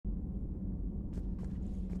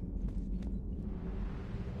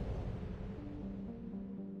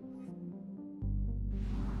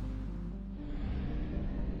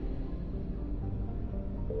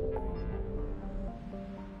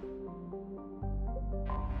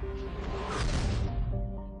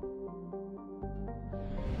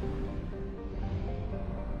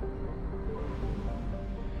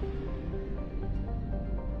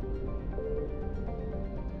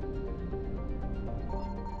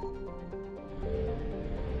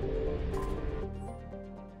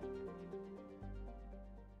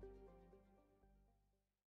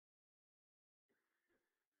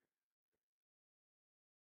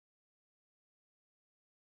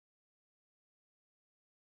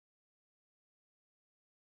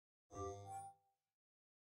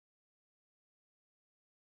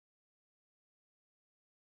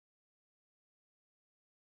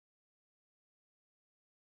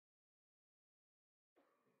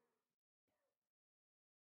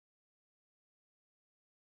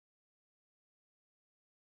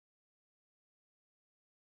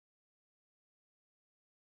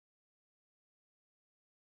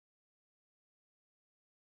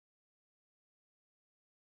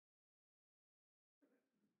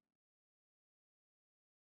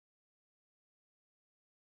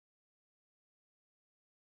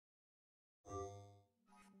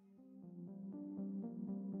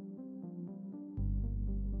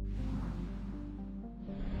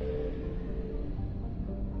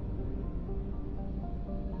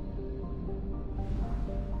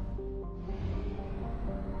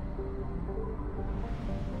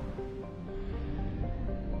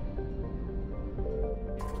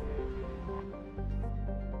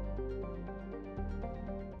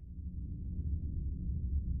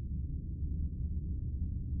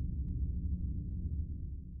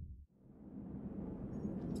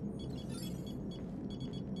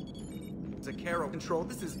Zakaro Control,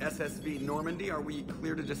 this is SSV Normandy. Are we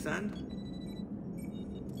clear to descend?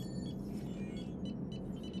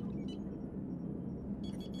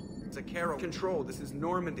 Zakaro Control, this is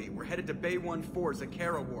Normandy. We're headed to Bay 1-4,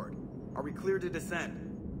 Zakaro Ward. Are we clear to descend?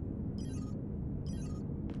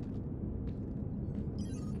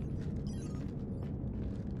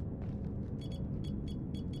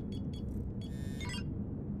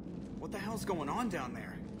 What the hell's going on down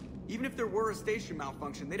there? Even if there were a station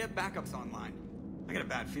malfunction, they'd have backups online. I got a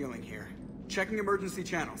bad feeling here. Checking emergency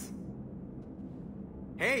channels.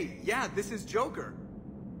 Hey, yeah, this is Joker.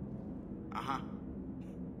 Uh-huh.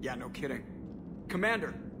 Yeah, no kidding.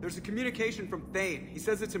 Commander, there's a communication from Thane. He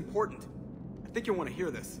says it's important. I think you'll want to hear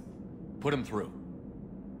this. Put him through.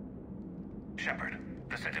 Shepard,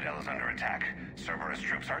 the Citadel is under attack. Cerberus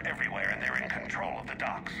troops are everywhere and they're in control of the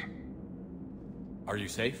docks. Are you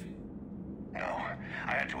safe? No,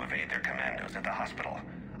 I had to evade their commandos at the hospital.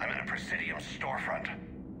 I'm in a Presidium storefront.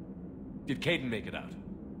 Did Caden make it out?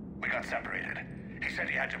 We got separated. He said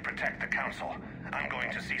he had to protect the Council. I'm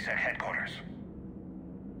going to CSEC headquarters.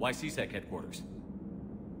 Why CSEC headquarters?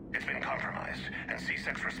 It's been compromised, and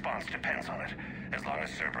CSEC's response depends on it. As long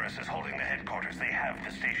as Cerberus is holding the headquarters, they have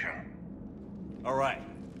the station. All right.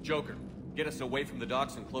 Joker, get us away from the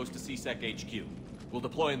docks and close to CSEC HQ. We'll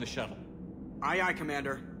deploy in the shuttle. Aye, aye,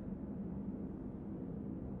 Commander.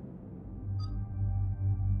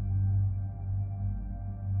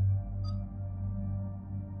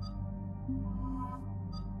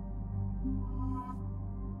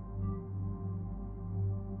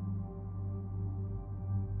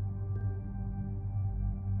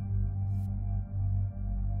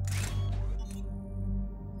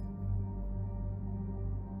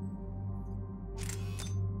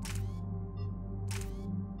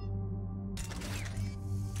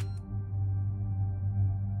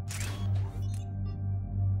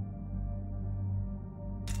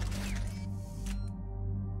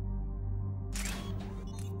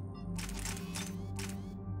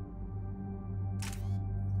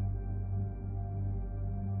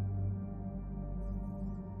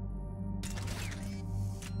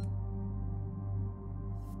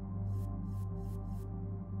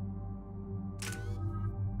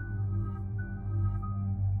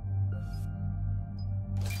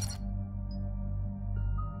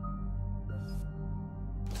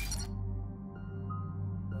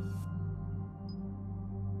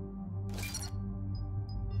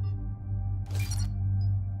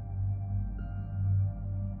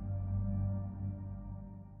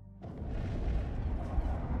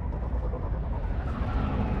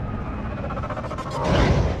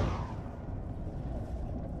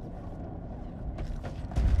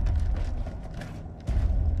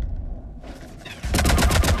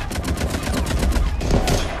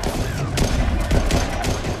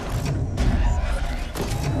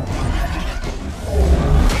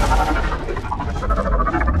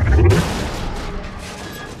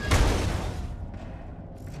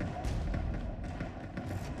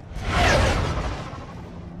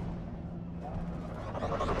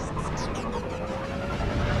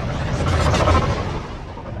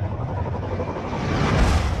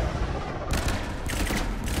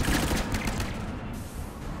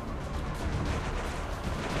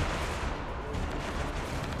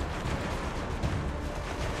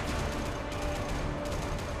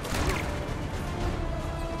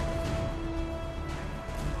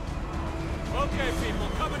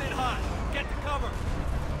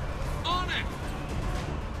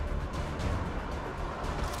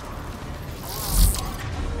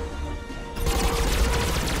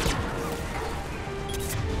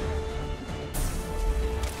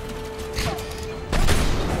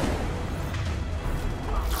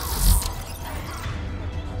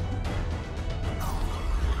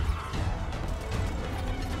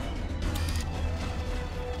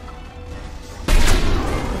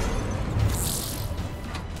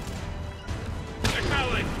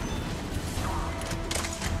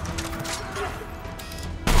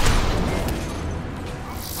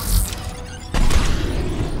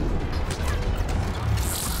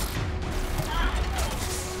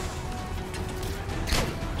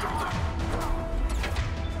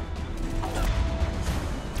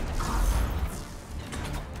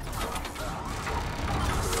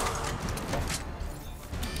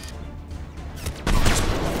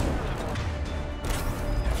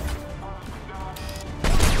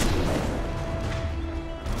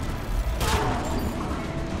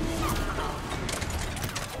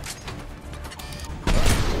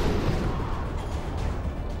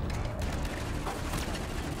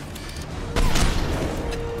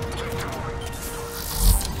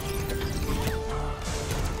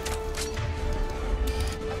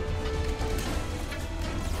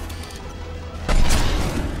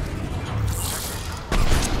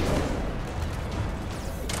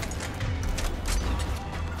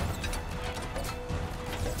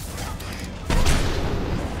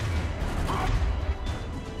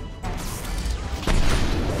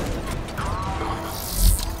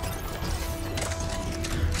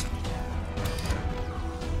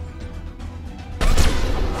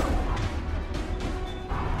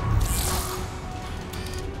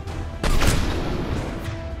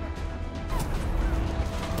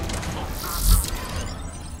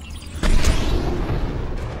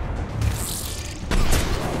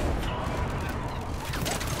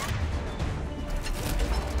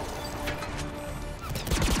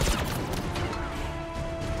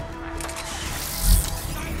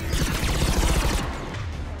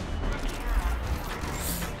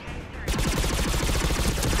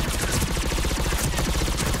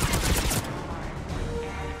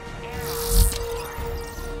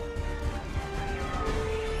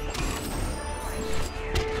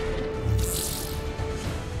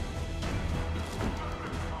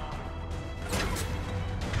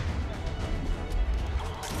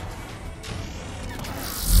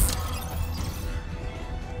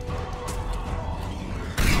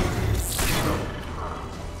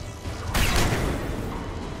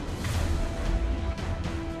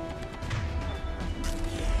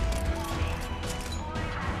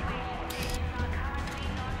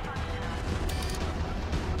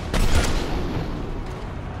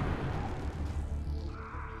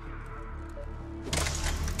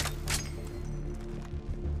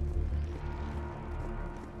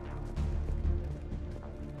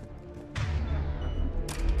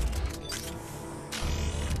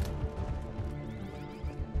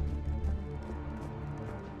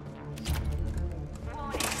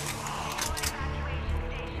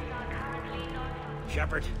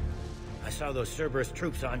 Shepard. I saw those Cerberus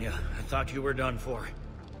troops on you. I thought you were done for.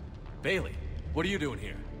 Bailey, what are you doing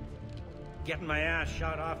here? Getting my ass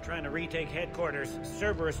shot off trying to retake headquarters.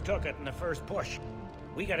 Cerberus took it in the first push.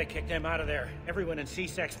 We gotta kick them out of there. Everyone in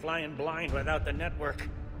CSEC's flying blind without the network.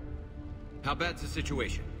 How bad's the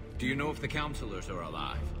situation? Do you know if the counselors are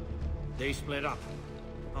alive? They split up.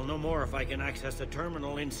 I'll know more if I can access the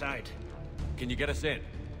terminal inside. Can you get us in?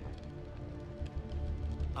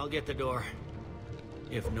 I'll get the door.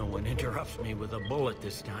 If no one interrupts me with a bullet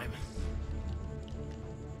this time.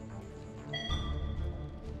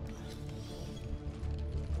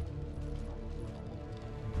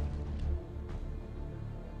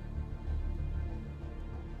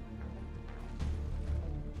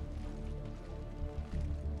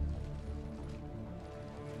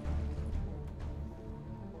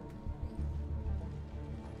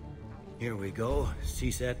 Here we go.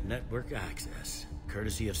 CSET network access,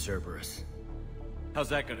 courtesy of Cerberus. How's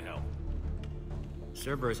that gonna help?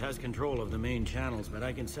 Cerberus has control of the main channels, but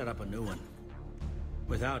I can set up a new one.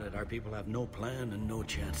 Without it, our people have no plan and no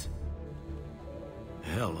chance.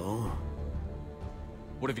 Hello.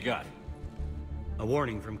 What have you got? A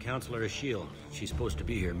warning from Counselor Ashiel. She's supposed to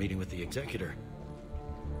be here meeting with the Executor.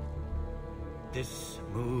 This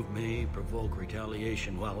move may provoke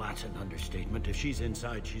retaliation. Well, that's an understatement. If she's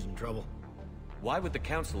inside, she's in trouble. Why would the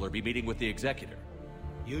Counselor be meeting with the Executor?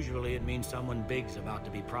 Usually it means someone big's about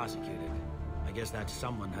to be prosecuted. I guess that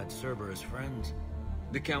someone had Cerberus friends.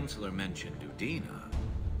 The counselor mentioned Udina.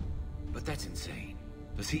 But that's insane.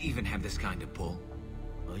 Does he even have this kind of pull?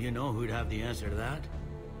 Well, you know who'd have the answer to that?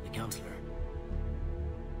 The Counselor.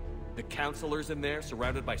 The Counselor's in there,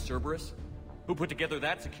 surrounded by Cerberus? Who put together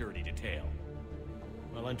that security detail?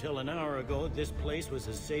 Well, until an hour ago, this place was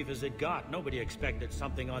as safe as it got. Nobody expected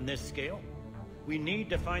something on this scale. We need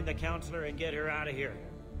to find the Counselor and get her out of here.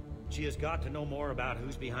 She has got to know more about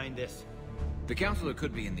who's behind this. The counselor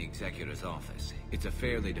could be in the Executor's office. It's a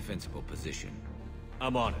fairly defensible position.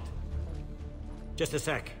 I'm on it. Just a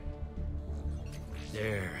sec.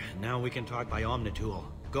 There. Now we can talk by Omnitool.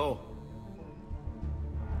 Go.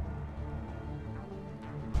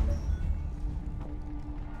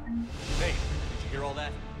 Hey, did you hear all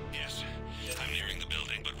that? Yes. I'm nearing the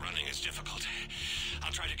building, but running is difficult.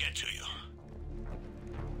 I'll try to get to you.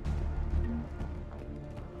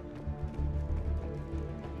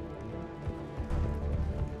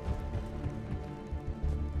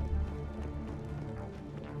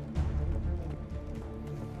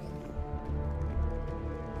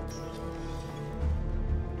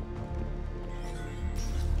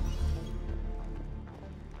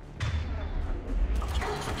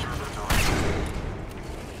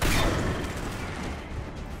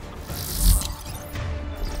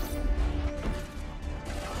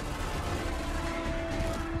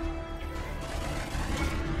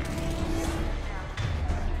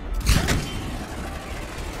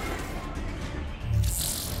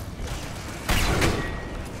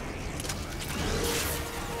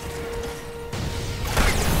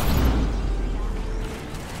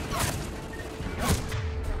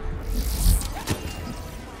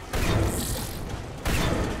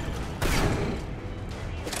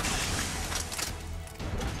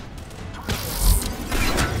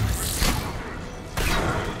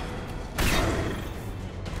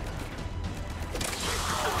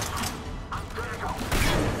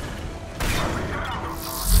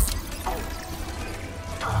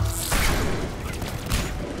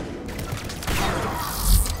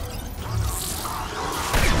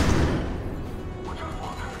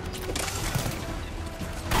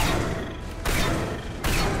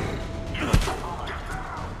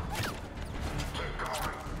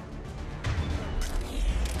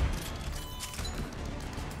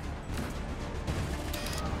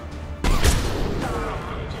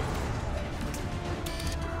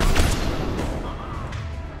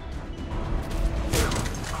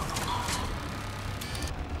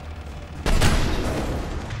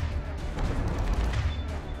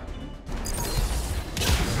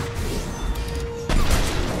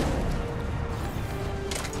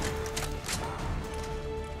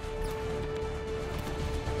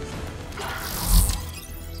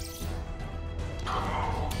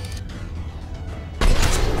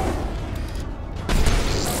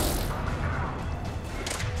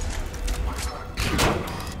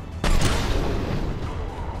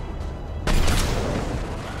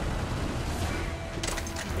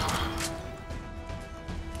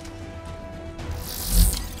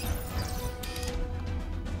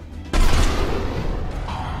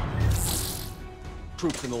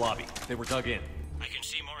 Troops in the lobby. They were dug in. I can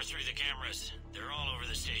see more through the cameras. They're all over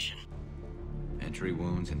the station. Entry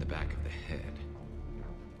wounds in the back of the head.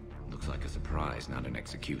 Looks like a surprise, not an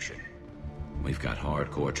execution. We've got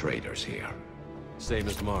hardcore traitors here. Same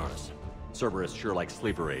as Mars. Cerberus sure likes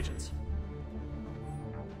sleeper agents.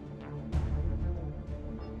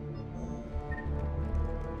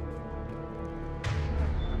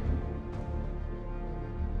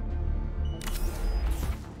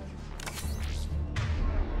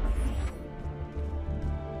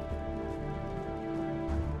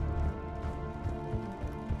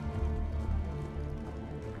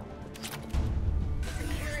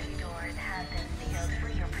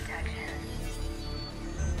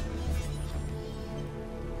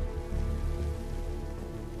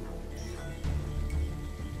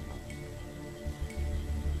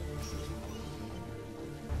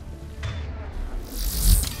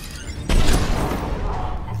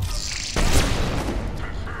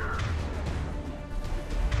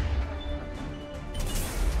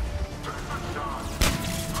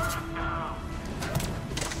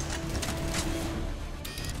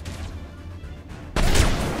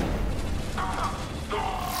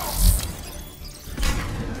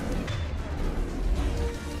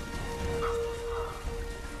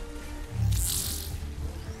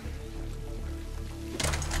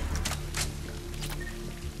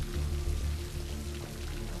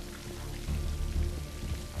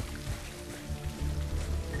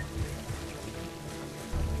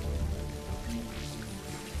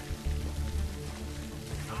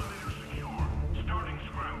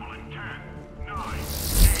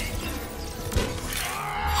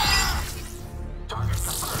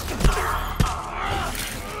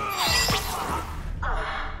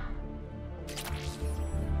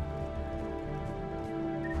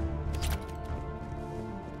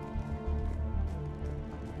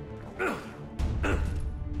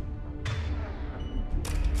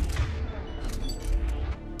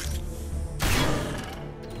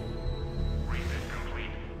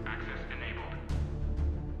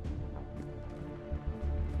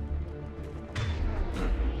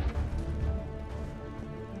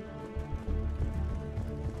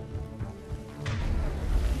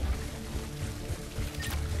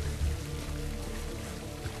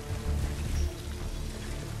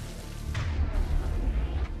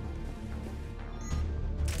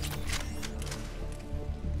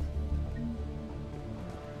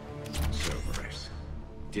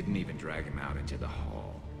 Didn't even drag him out into the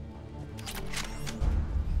hall.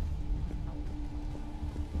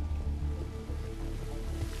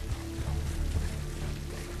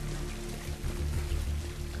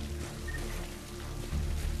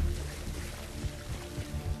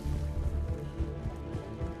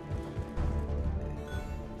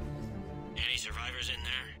 Any survivors in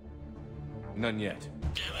there? None yet.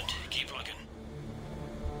 Damn it. Keep looking.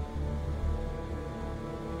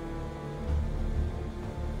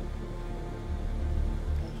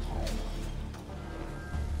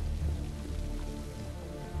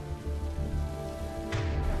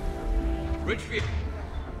 Richfield!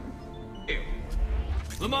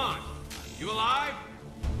 Lamont! You alive?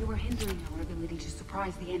 You were hindering our ability to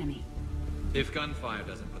surprise the enemy. If gunfire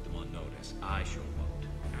doesn't put them on notice, I sure won't.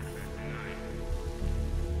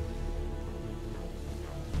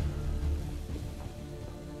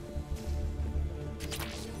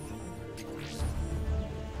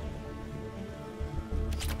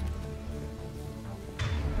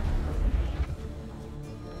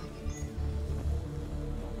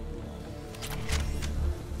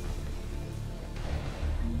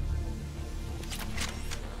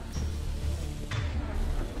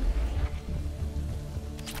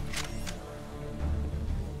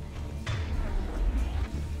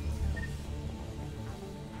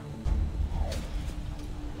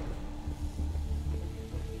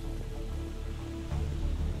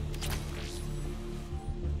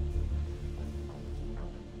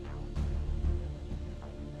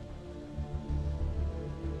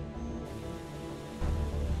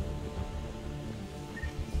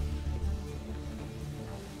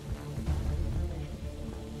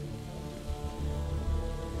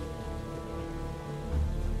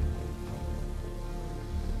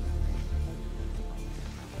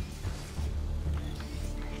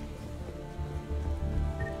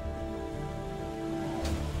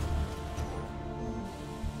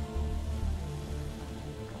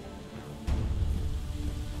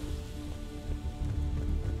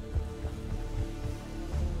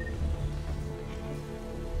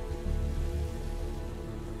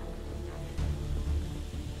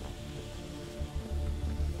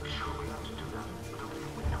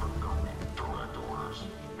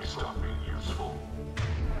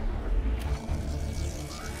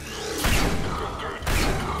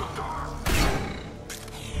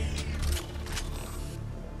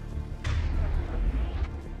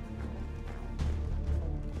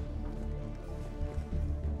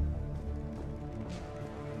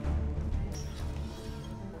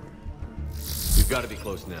 gotta be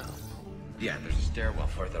close now. Yeah, there's a stairwell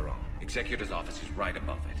further on. Executor's office is right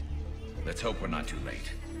above it. Let's hope we're not too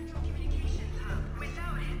late.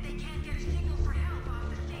 Without it, they can't get a signal for help off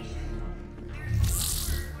the station.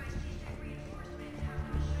 There's no request reinforcements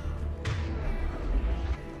have been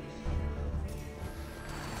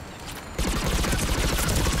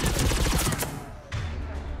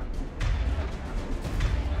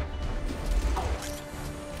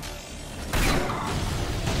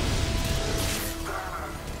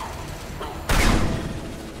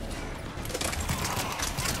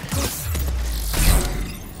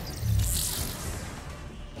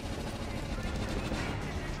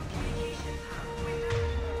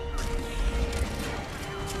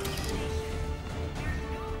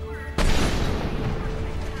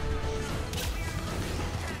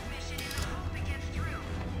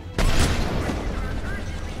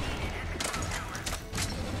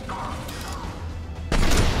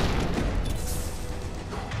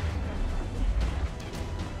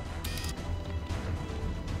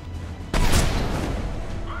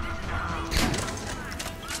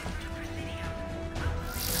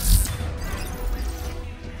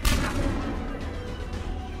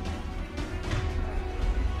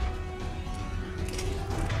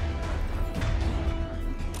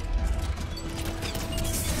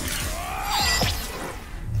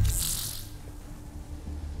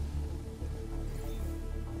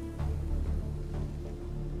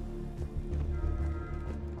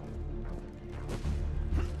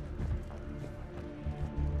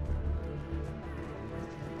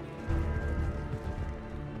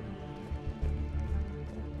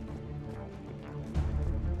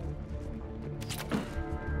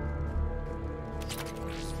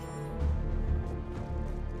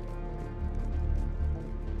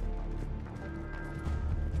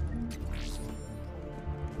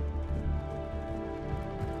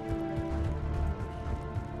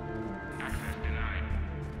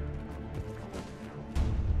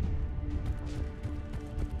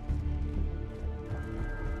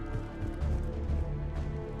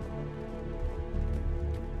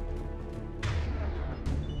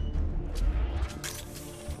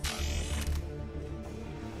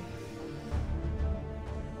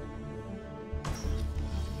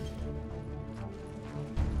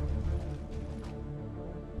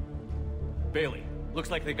Bailey,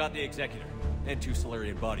 looks like they got the Executor, and 2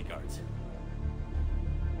 Solarian bodyguards.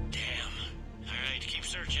 Damn. Alright, keep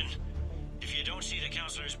searching. If you don't see the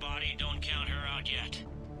counselor's body, don't count her out yet.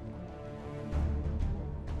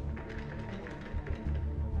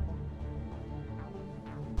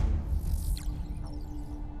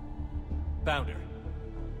 Found her.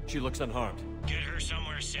 She looks unharmed. Get her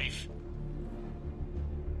somewhere safe.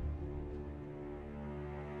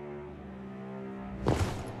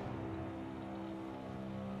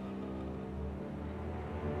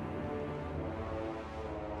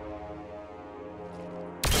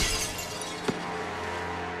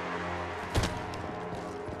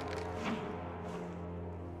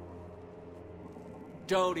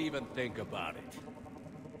 Don't even think about it.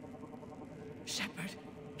 Shepard,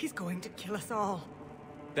 he's going to kill us all.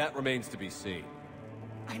 That remains to be seen.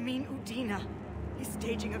 I mean Udina. He's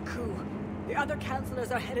staging a coup. The other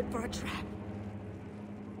counselors are headed for a trap.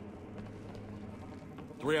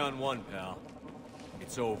 3-on-1, pal.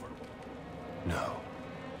 It's over. No.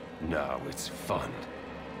 No, it's fun.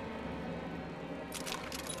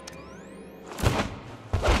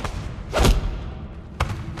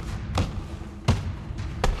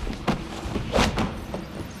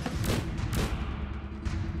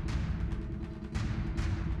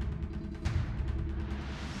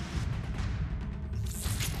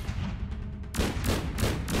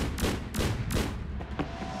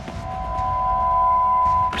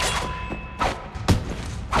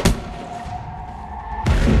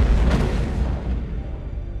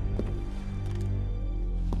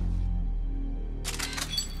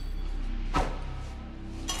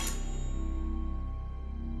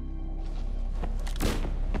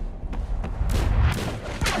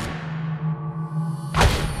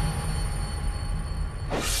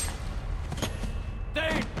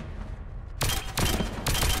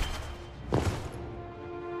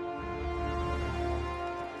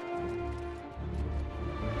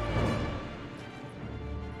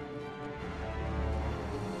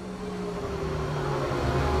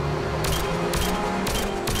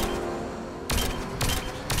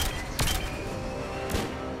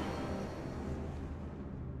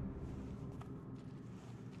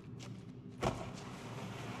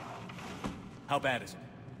 How bad is it?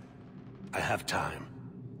 I have time.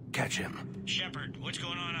 Catch him. Shepard, what's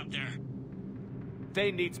going on up there?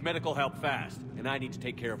 Thane needs medical help fast, and I need to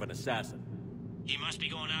take care of an assassin. He must be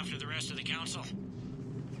going after the rest of the council.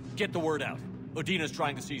 Get the word out. Udina's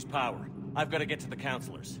trying to seize power. I've got to get to the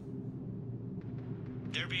councilors.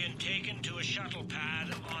 They're being taken to a shuttle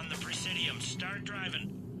pad on the Presidium. Start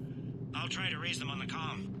driving. I'll try to raise them on the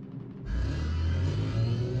comm.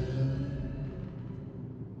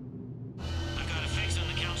 I've got a fix on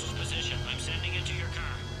the council's position. I'm sending it to your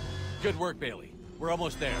car. Good work, Bailey. We're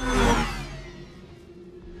almost there.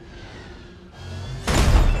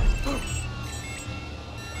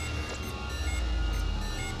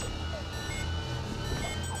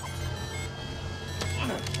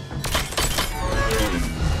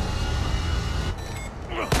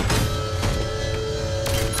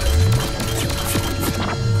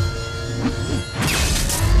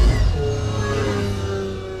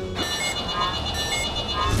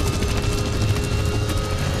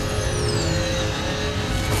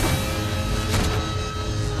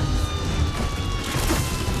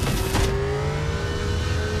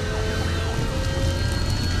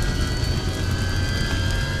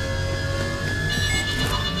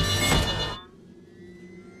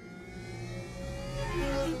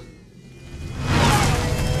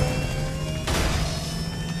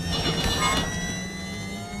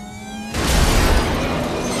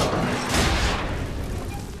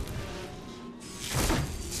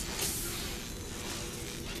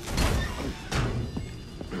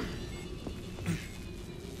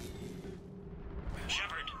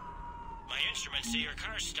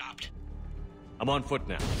 I'm on foot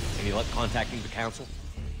now. Any luck contacting the council?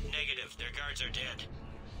 Negative. Their guards are dead.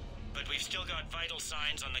 But we've still got vital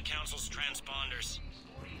signs on the council's transponders.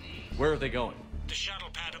 Where are they going? The shuttle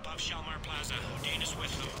pad above Shelmar Plaza. Udina's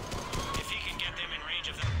with them. If he can get them in range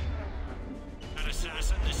of them... That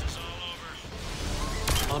assassin, this is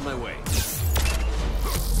all over. On my way.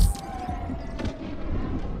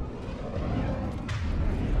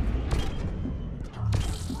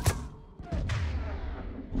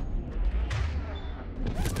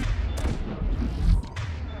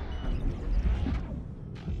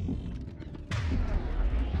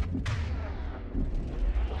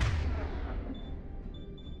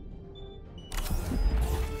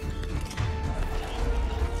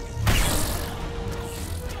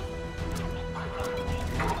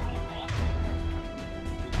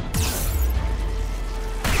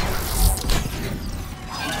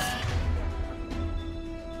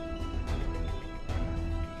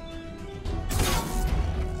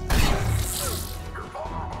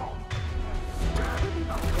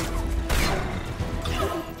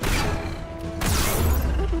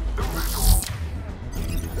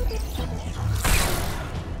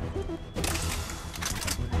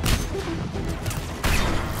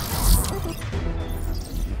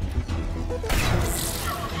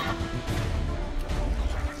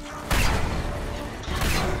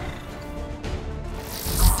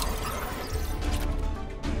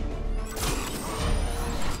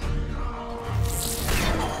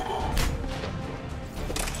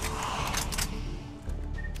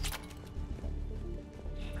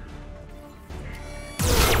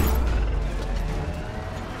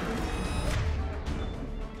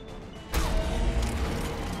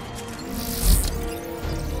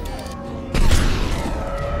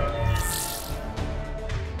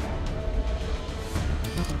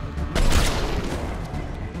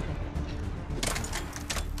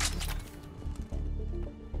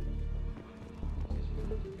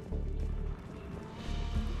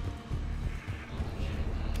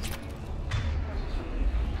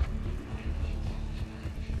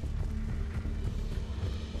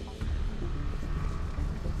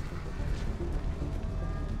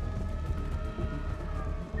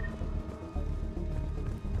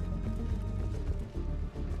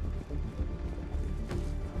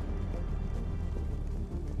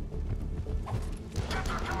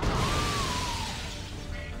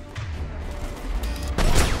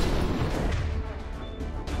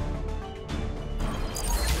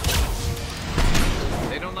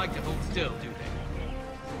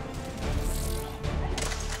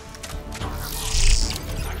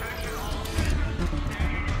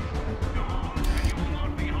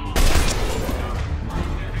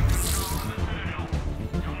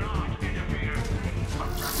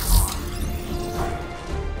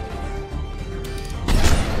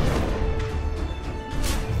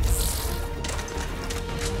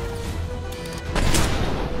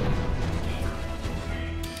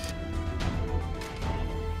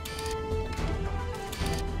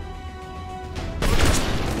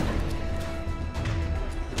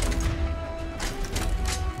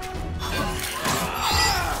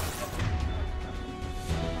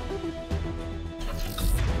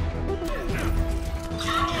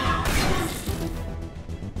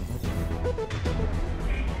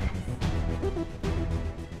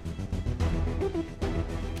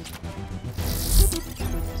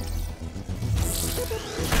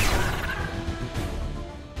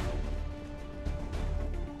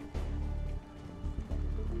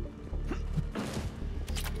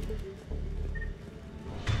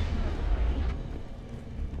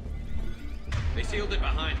 sealed it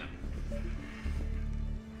behind them.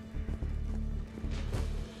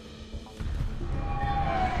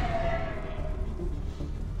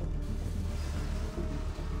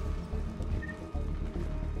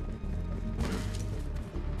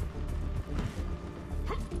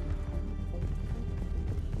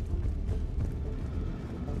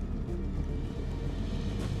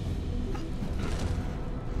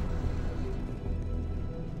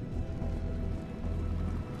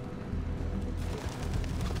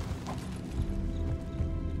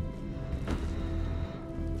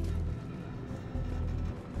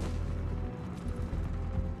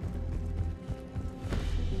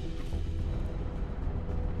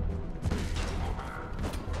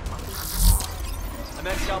 I'm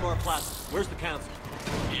at Shalmar Plaza. Where's the council?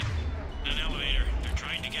 In an elevator. They're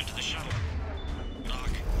trying to get to the shuttle. Doc,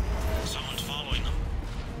 someone's following them.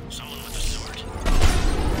 Someone with a sword.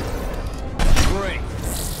 Great.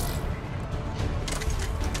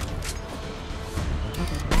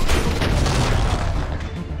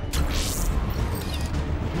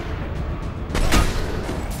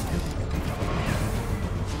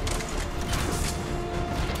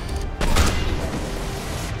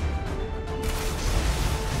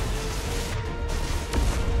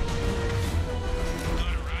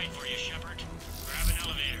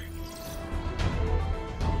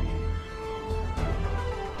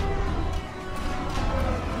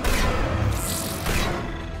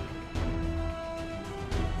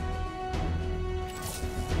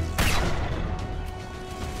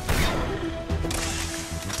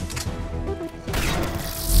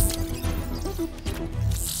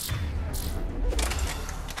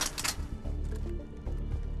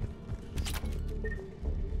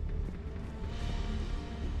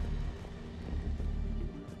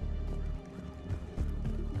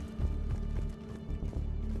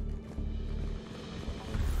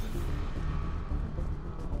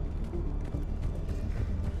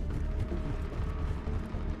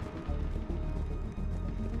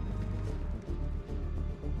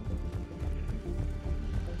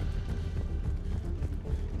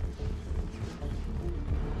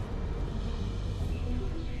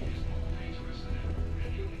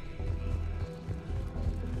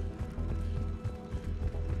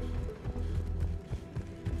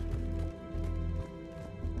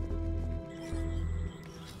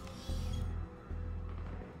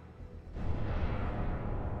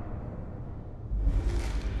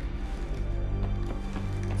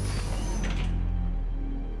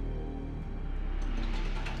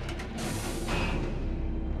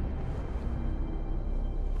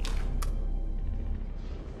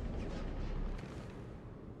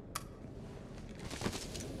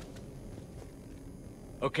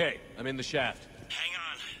 Okay, I'm in the shaft. Hang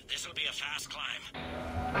on. This'll be a fast climb.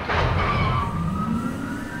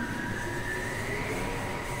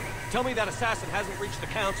 Tell me that assassin hasn't reached the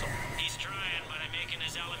council. He's trying, but I'm making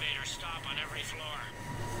his elevator stop on every floor.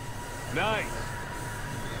 Nice.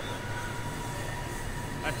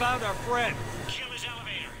 I found our friend. Kill his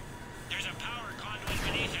elevator. There's a power conduit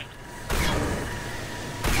beneath it.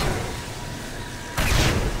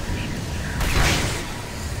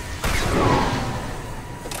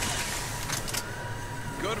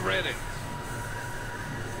 Good riddance.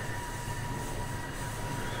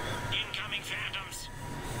 Incoming phantoms.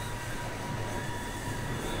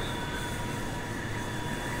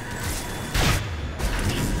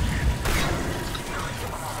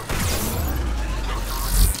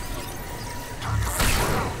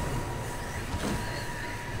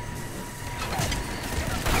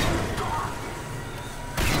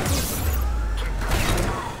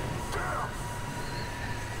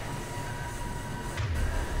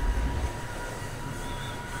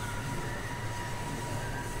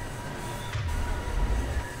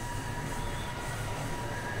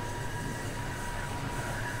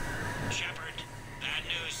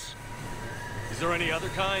 Is there any other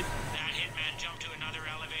kind? That hitman jumped to another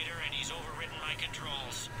elevator and he's overridden my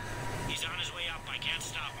controls. He's on his way up. I can't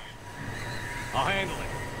stop him. I'll handle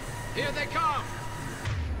it. Here they come!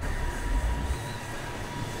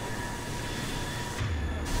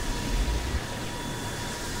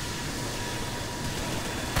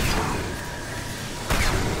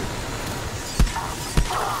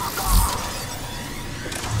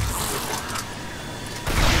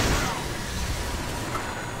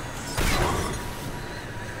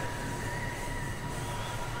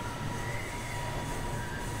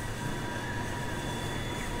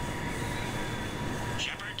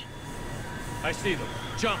 I see them.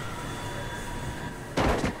 Jump!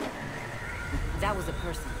 That was a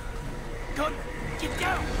person. Gun! Get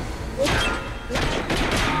down!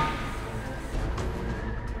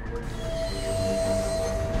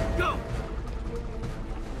 Go!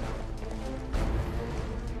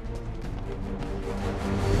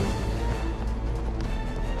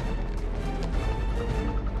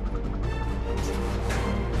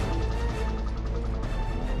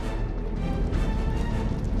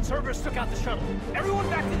 Cerberus took out the shuttle. Everyone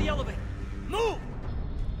back to the elevator. Move!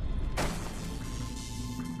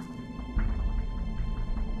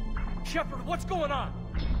 Shepard, what's going on?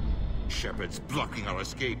 Shepard's blocking our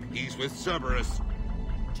escape. He's with Cerberus.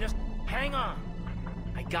 Just hang on.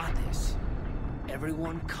 I got this.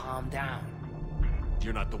 Everyone calm down.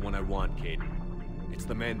 You're not the one I want, Caden. It's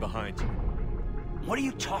the man behind you. What are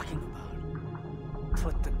you talking about?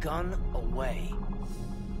 Put the gun away.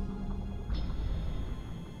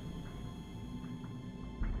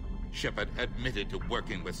 Shepard admitted to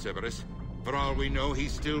working with Cerberus. For all we know,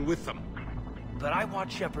 he's still with them. But I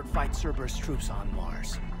watched Shepard fight Cerberus troops on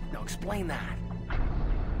Mars. Now explain that.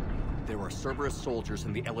 There are Cerberus soldiers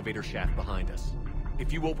in the elevator shaft behind us.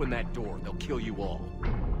 If you open that door, they'll kill you all.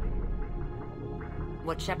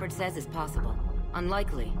 What Shepard says is possible.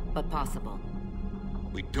 Unlikely, but possible.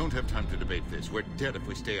 We don't have time to debate this. We're dead if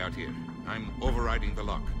we stay out here. I'm overriding the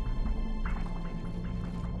lock.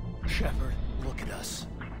 Shepard, look at us.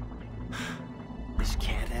 This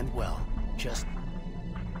can't end well. Just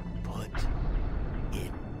put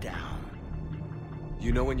it down.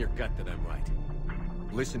 You know in your gut that I'm right.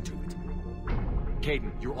 Listen to it.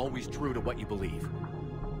 Caden, you're always true to what you believe.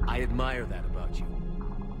 I admire that about you.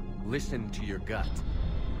 Listen to your gut.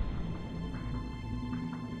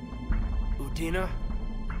 Udina,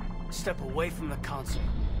 step away from the console.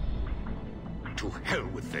 To hell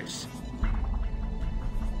with this.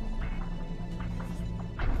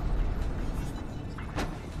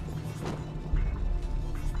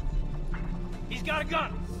 He's got a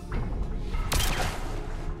gun!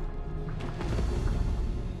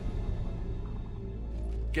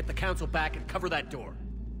 Get the council back and cover that door.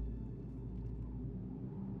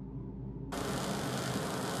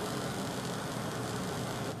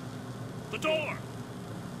 The door!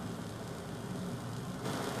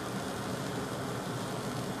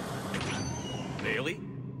 Bailey?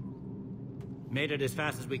 Made it as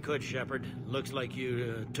fast as we could, Shepard. Looks like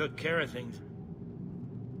you took care of things.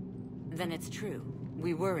 Then it's true.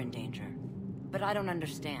 We were in danger. But I don't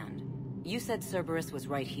understand. You said Cerberus was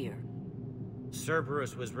right here.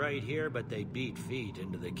 Cerberus was right here, but they beat feet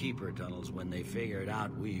into the Keeper tunnels when they figured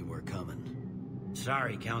out we were coming.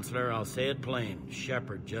 Sorry, Counselor, I'll say it plain.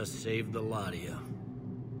 Shepard just saved the lot of you.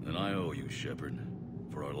 And I owe you, Shepard.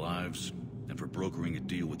 For our lives, and for brokering a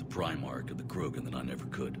deal with the Primarch of the Krogan that I never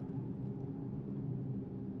could.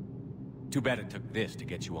 Too bad it took this to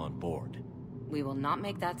get you on board. We will not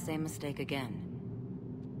make that same mistake again.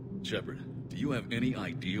 Shepard, do you have any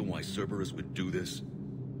idea why Cerberus would do this?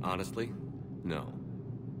 Honestly, no.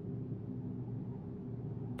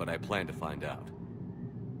 But I plan to find out.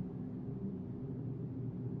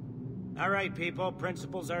 All right, people.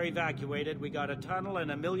 Principals are evacuated. We got a tunnel and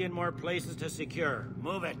 1 million more places to secure.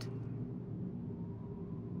 Move it.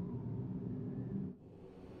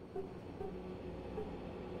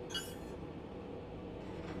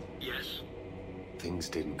 Yes? Things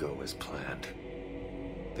didn't go as planned.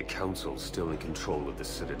 The Council's still in control of the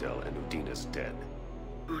Citadel and Udina's dead.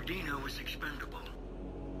 Udina was expendable.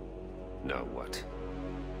 Now what?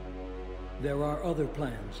 There are other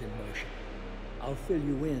plans in motion. I'll fill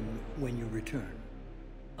you in when you return.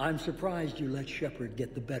 I'm surprised you let Shepard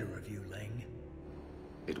get the better of you, Ling.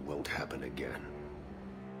 It won't happen again.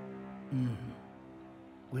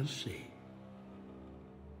 We'll see.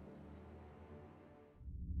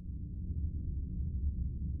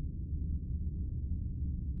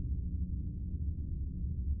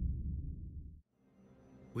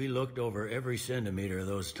 We looked over every centimeter of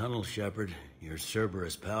those tunnels, Shepard. Your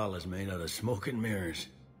Cerberus pal is made out of smoke and mirrors.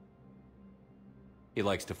 He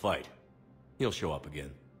likes to fight. He'll show up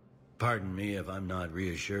again. Pardon me if I'm not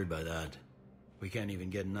reassured by that. We can't even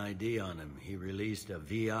get an ID on him. He released a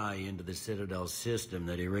VI into the Citadel system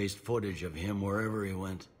that erased footage of him wherever he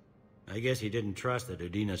went. I guess he didn't trust that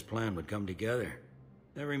Udina's plan would come together.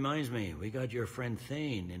 That reminds me, we got your friend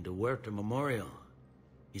Thane into Huerta Memorial.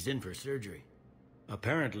 He's in for surgery.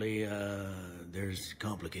 Apparently, there's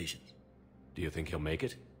complications. Do you think he'll make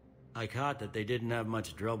it? I caught that they didn't have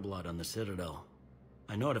much drill blood on the Citadel.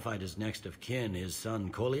 I notified his next of kin, his son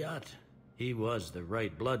Koliat. He was the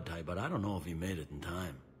right blood type, but I don't know if he made it in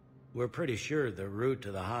time. We're pretty sure the route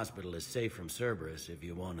to the hospital is safe from Cerberus. If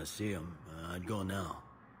you want to see him, I'd go now.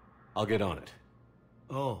 I'll get on it.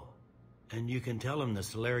 Oh, and you can tell him the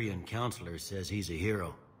Solarian Counselor says he's a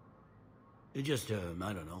hero. It just,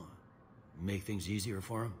 I don't know, make things easier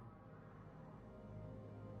for him.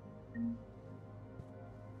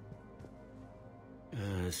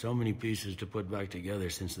 So many pieces to put back together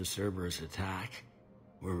since the Cerberus attack.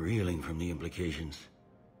 We're reeling from the implications.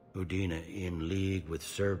 Udina in league with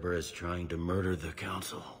Cerberus trying to murder the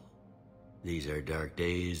Council. These are dark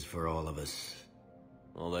days for all of us.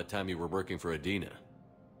 All that time you were working for Udina,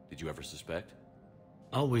 did you ever suspect?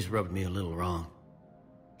 Always rubbed me a little wrong.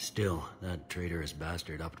 Still, that traitorous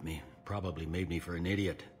bastard upped me. Probably made me for an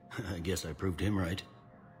idiot. I guess I proved him right.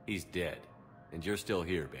 He's dead, and you're still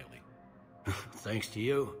here, Bailey. Thanks to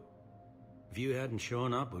you. If you hadn't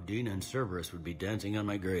shown up, Udina and Cerberus would be dancing on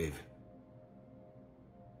my grave.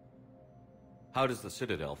 How does the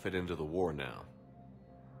Citadel fit into the war now?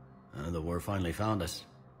 The war finally found us.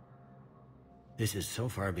 This is so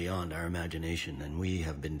far beyond our imagination, and we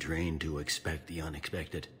have been trained to expect the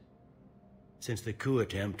unexpected. Since the coup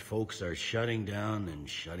attempt, folks are shutting down and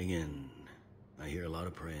shutting in. I hear a lot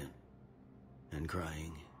of praying. And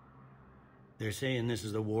crying. They're saying this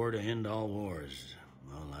is the war to end all wars.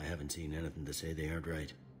 Well, I haven't seen anything to say they aren't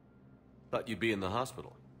right. Thought you'd be in the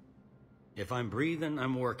hospital. If I'm breathing,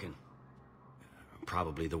 I'm working.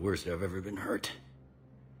 Probably the worst I've ever been hurt.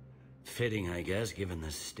 Fitting, I guess, given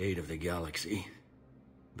the state of the galaxy.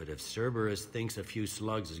 But if Cerberus thinks a few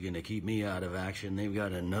slugs is gonna keep me out of action, they've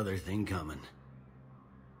got another thing coming.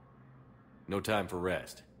 No time for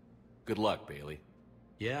rest. Good luck, Bailey.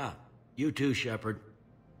 Yeah, you too, Shepard.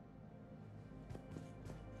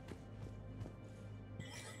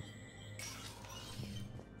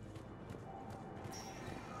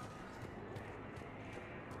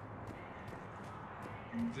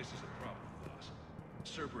 This is a problem, boss.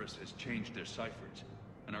 Cerberus has changed their ciphers,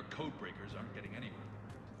 and our code breakers aren't getting anywhere.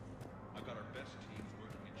 I've got our best teams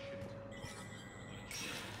working in shifts.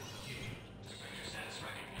 Surveyor status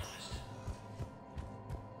recognized.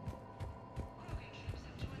 Krogan ships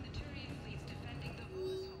have joined the Turian fleets defending the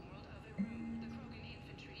Vulus homeworld of Iru. The Krogan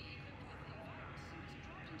infantry, equipped with environment suits,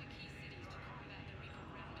 dropped into key cities to combat the Rico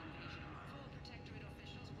ground invasion. Full Protectorate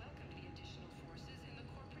officials welcomed the additional forces in the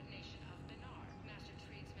corporate nation of Benar. Master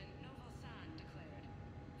tradesman Novel San declared,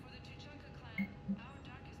 "For the Tuchanka clan, our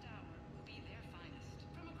darkest hour will be their finest."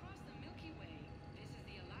 From across the Milky Way, this is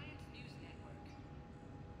the Alliance News Network.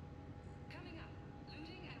 Coming up,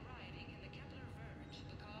 looting and rioting in the Kepler Verge.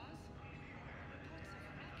 The cause? Reports of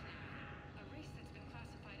Arachni, a race that's been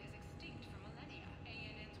classified as extinct for millennia.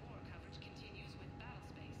 ANN's war coverage continues with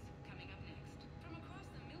Battlespace. Coming up next. From across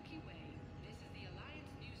the Milky Way, this is the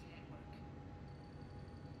Alliance News Network.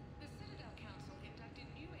 The Citadel Council inducted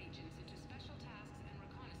new agents into special tasks and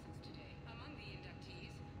reconnaissance today. Among the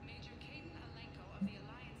inductees, Major Caden Alenko of the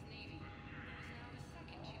Alliance Navy, who is now the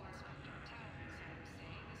second Chief Inspector. Tower insiders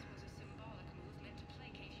say this was a symbolic move meant to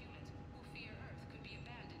placate humans who fear Earth could be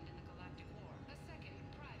abandoned in the galactic war. A second,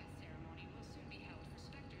 private ceremony will soon be held for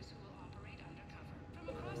Spectres who will operate undercover.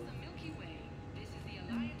 From across the Milky Way, this is the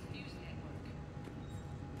Alliance News Network.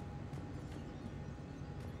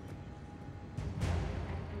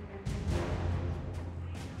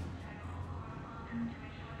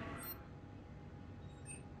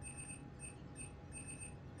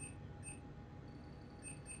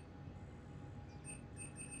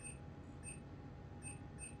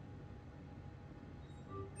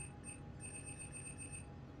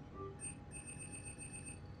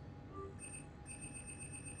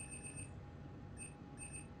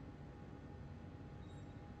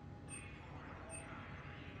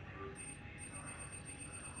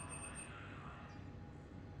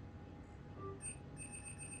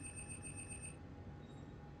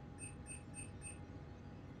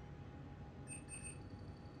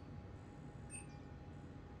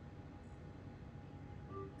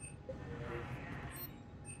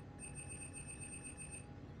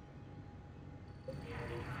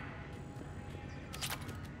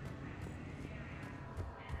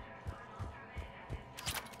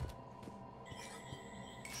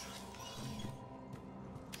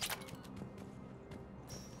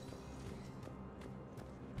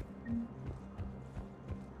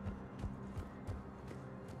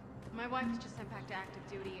 My wife was just sent back to active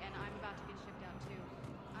duty, and I'm about to get shipped out too.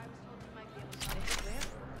 I was told you might be able to find it. Where?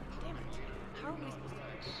 Damn it. How are we supposed to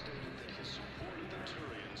That his support of the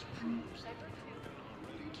Turians proves that they're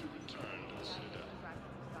ready to return to the Citadel.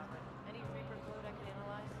 Any Reaper code I can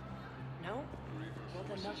analyze? No? Well,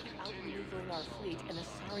 then they'll keep outmaneuvering our fleet, and the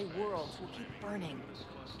sorry worlds will keep burning.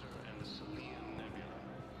 Cluster and the Salian Nebula.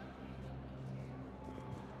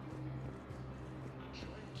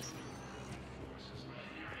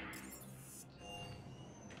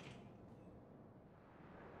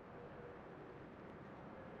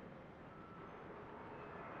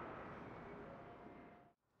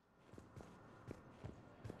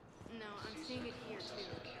 seeing it here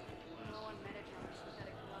too. Low on Metatron is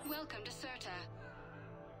synthetic blood. Welcome to Cxyrtyx.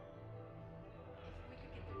 If we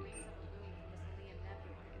could get the rings of Illume from this Alien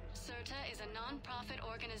nebula. Cxyrtyx is a non-profit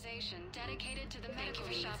organization dedicated to the medical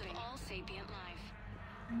needs of all sapient life.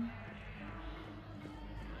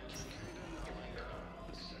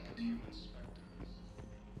 The second human spectre.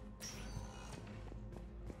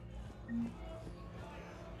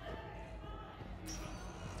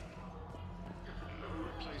 No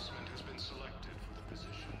replacement has been selected for the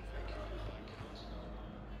position vacated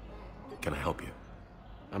by Can I help you?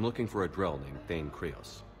 I'm looking for a Drell named Thane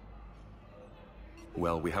Krios.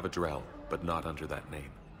 Well, we have a Drell, but not under that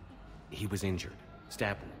name. He was injured.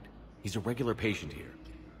 Stab wound. He's a regular patient here.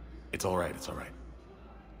 It's all right, it's all right.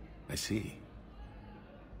 I see.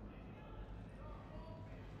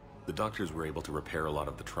 The doctors were able to repair a lot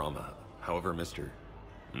of the trauma. However, Mr.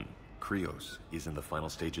 Krios is in the final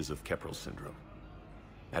stages of Kepler's syndrome.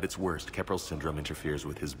 At its worst, Kepler's syndrome interferes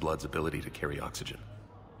with his blood's ability to carry oxygen,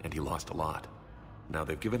 and he lost a lot. Now,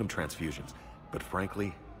 they've given him transfusions, but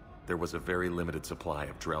frankly, there was a very limited supply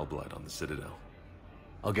of Drell blood on the Citadel.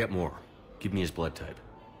 I'll get more. Give me his blood type.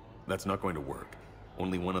 That's not going to work.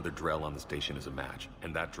 Only one other Drell on the station is a match,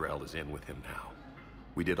 and that Drell is in with him now.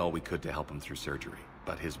 We did all we could to help him through surgery,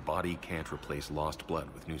 but his body can't replace lost blood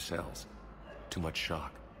with new cells. Too much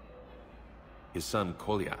shock. His son,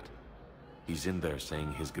 Kolyat, he's in there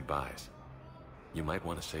saying his goodbyes. You might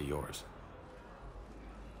want to say yours.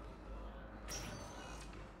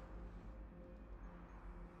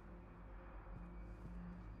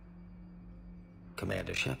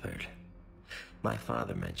 Commander Shepard, my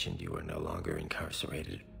father mentioned you were no longer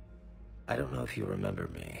incarcerated. I don't know if you remember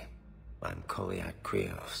me. I'm Kolyat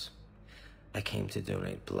Krios. I came to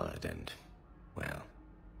donate blood and, well,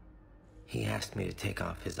 he asked me to take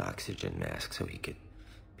off his oxygen mask so he could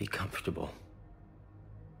be comfortable.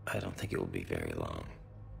 I don't think it will be very long.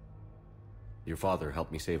 Your father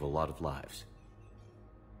helped me save a lot of lives.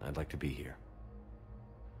 I'd like to be here.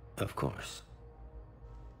 Of course.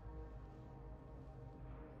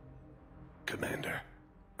 Commander,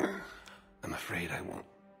 I'm afraid I won't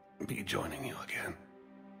be joining you again.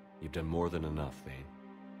 You've done more than enough, Thane.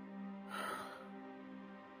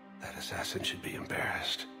 That assassin should be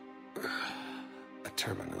embarrassed. A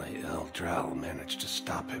terminally ill Drell managed to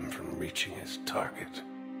stop him from reaching his target.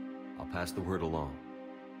 I'll pass the word along.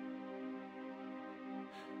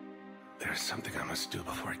 There's something I must do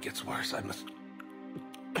before it gets worse. I must...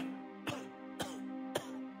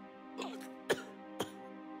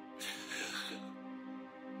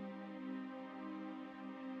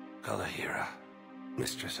 Kalahira,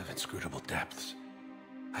 mistress of inscrutable depths,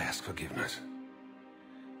 I ask forgiveness.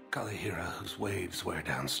 Kalahira, whose waves wear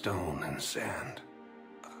down stone and sand.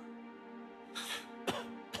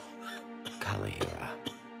 Kalahira,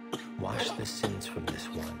 wash the sins from this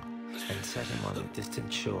one, and set him on the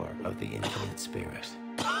distant shore of the infinite spirit.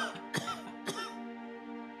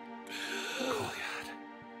 Kolyat,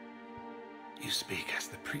 you speak as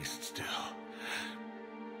the priests do.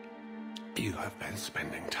 You have been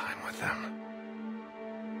spending time with them.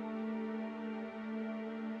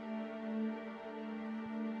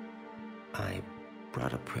 I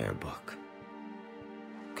brought a prayer book.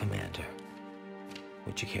 Commander,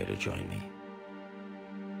 would you care to join me?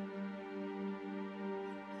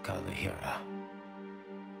 Kalahira,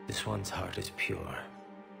 this one's heart is pure,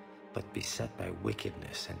 but beset by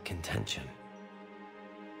wickedness and contention.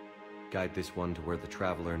 Guide this one to where the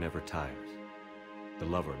traveler never tires, the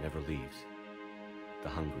lover never leaves, the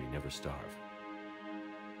hungry never starve.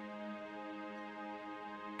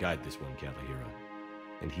 Guide this one, Kalahira,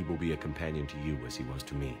 and he will be a companion to you as he was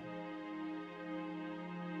to me.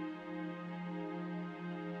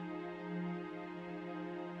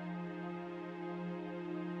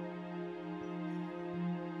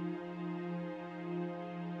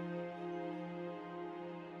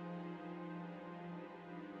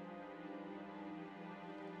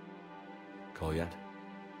 Kolyat?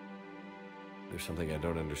 There's something I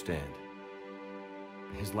don't understand.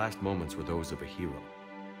 His last moments were those of a hero.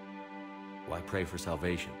 Why pray for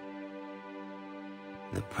salvation?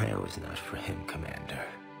 The prayer was not for him, Commander.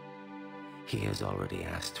 He has already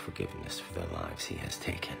asked forgiveness for the lives he has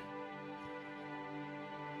taken.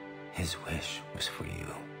 His wish was for you.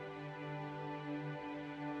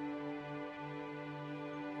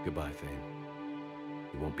 Goodbye, Thane.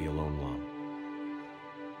 You won't be alone long.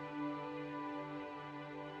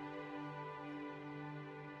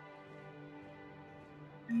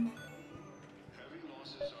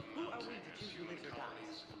 Who are we to choose who lives or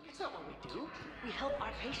dies? It's not what we do. We help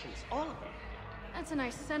our patients, all of them. That's a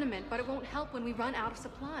nice sentiment, but it won't help when we run out of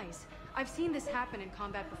supplies. I've seen this happen in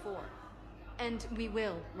combat before. And we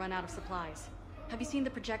will run out of supplies. Have you seen the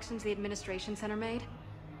projections the administration center made?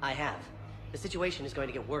 I have. The situation is going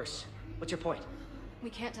to get worse. What's your point? We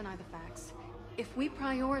can't deny the facts. If we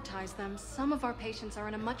prioritize them, some of our patients are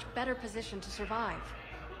in a much better position to survive.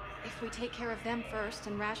 If we take care of them first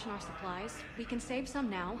and ration our supplies, we can save some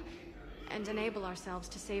now, and enable ourselves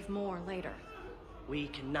to save more later. We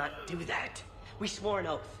cannot do that. We swore an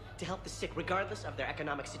oath to help the sick regardless of their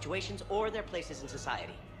economic situations or their places in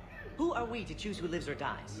society. Who are we to choose who lives or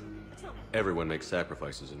dies? That's not... Everyone makes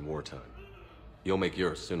sacrifices in wartime. You'll make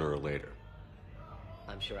yours sooner or later.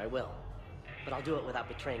 I'm sure I will. But I'll do it without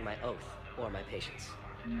betraying my oath or my patients.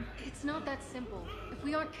 It's not that simple. If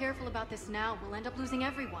we aren't careful about this now, we'll end up losing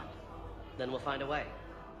everyone. Then we'll find a way.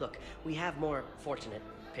 Look, we have more fortunate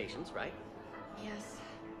patients, right? Yes.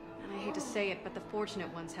 And I hate to say it, but the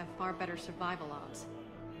fortunate ones have far better survival odds.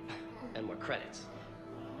 And more credits.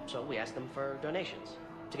 So we ask them for donations,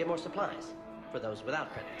 to get more supplies, for those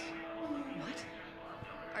without credits. What?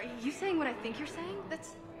 Are you saying what I think you're saying?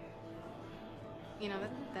 That's... You know,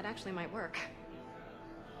 that actually might work.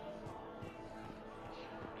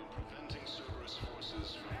 Preventing Cerberus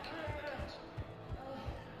forces from killing the council.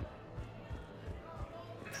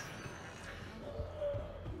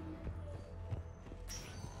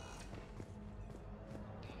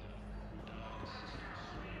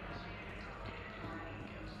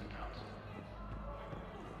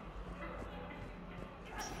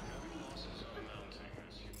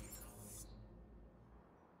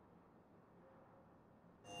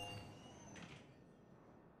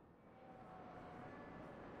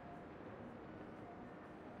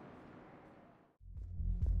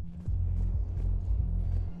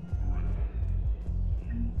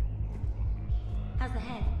 How's the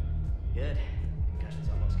head? Good. Concussion's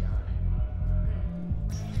almost gone.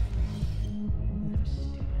 That was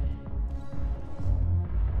stupid.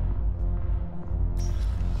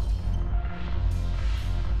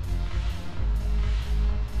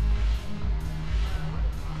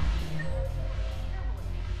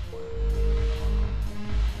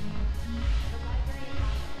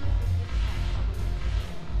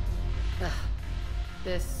 Ugh.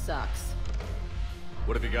 This sucks.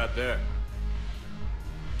 What have you got there?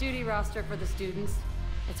 Duty roster for the students.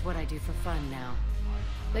 It's what I do for fun now.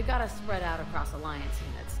 They've got us spread out across Alliance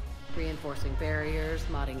units. Reinforcing barriers,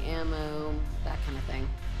 modding ammo, that kind of thing.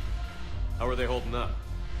 How are they holding up?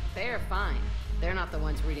 They're fine. They're not the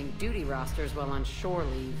ones reading duty rosters while on shore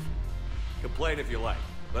leave. Complain if you like,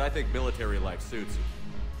 but I think military life suits you.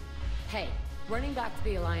 Hey, running back to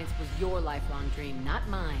the Alliance was your lifelong dream, not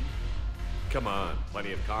mine. Come on,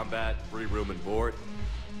 plenty of combat, free room and board,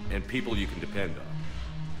 and people you can depend on.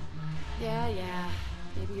 Yeah.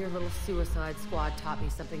 Maybe your little suicide squad taught me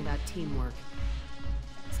something about teamwork.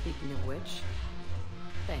 Speaking of which,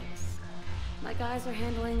 thanks. My guys are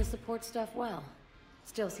handling the support stuff well.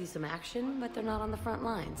 Still see some action, but they're not on the front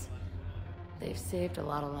lines. They've saved a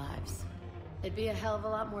lot of lives. It'd be a hell of a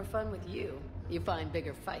lot more fun with you. You find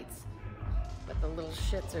bigger fights. But the little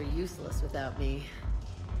shits are useless without me.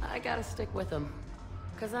 I gotta stick with them.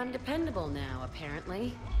 'Cause I'm dependable now,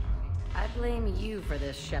 apparently. I blame you for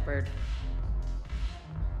this, Shepard.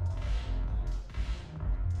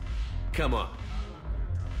 Come on.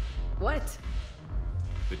 What?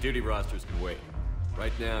 The duty rosters can wait.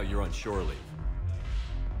 Right now, you're on shore leave.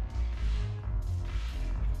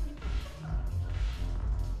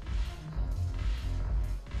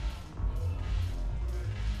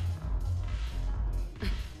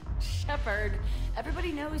 Shepard,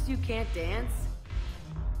 everybody knows you can't dance.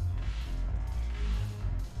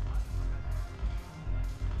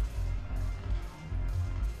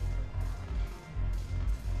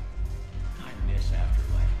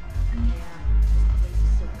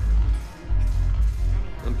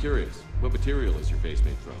 I'm curious, what material is your face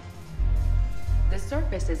made from? The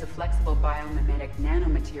surface is a flexible biomimetic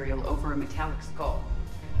nanomaterial over a metallic skull.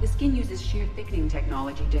 The skin uses shear thickening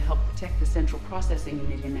technology to help protect the central processing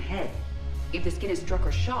unit in the head. If the skin is struck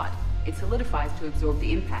or shot, it solidifies to absorb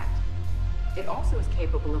the impact. It also is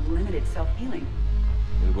capable of limited self-healing.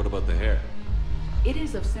 And what about the hair? It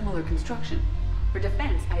is of similar construction. For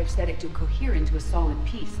defense, I have set it to cohere into a solid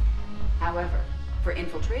piece. However, for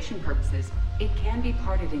infiltration purposes, it can be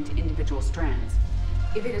parted into individual strands.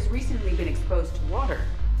 If it has recently been exposed to water,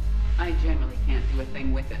 I generally can't do a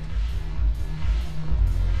thing with it.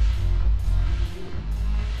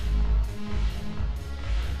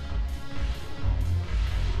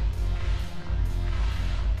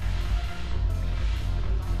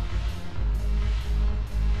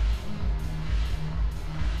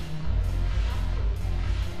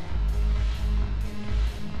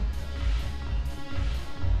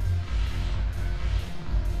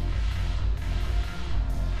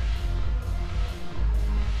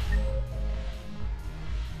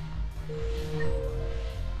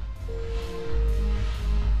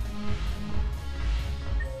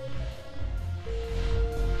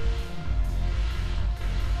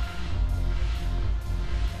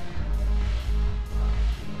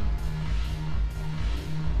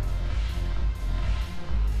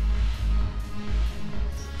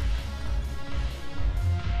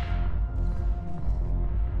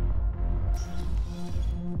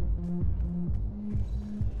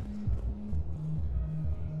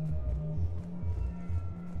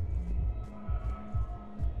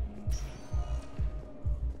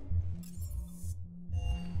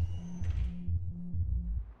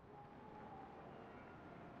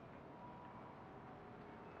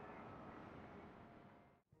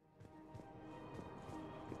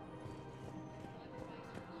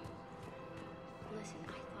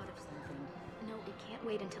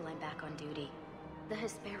 can't wait until I'm back on duty. The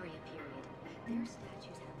Hesperia period. Their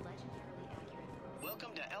statues have legendarily accurate...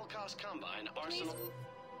 Welcome to Elkos Combine Arsenal.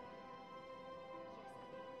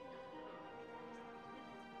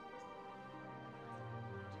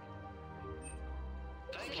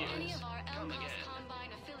 Thank you. Any of our Elkos Combine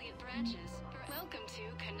affiliate branches. Welcome to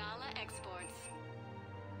Kanala Exports.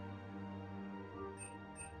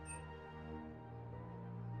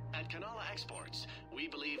 At Kanala Exports, we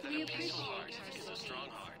believe that a peaceful heart is a strong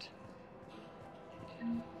heart.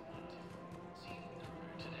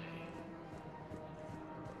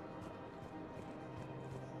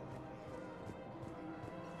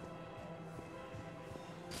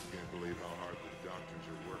 Can't believe how hard the doctors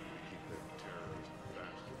are working to keep them terrorist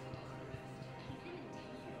bastards alive.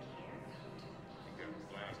 He got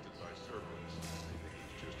blasted by Cerberus. They think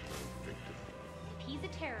he's just another victim. If he's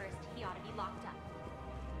a terrorist, he ought to be locked up.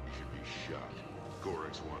 He should be shot.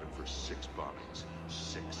 Gorix wanted for 6 bombings.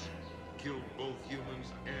 6. Killed both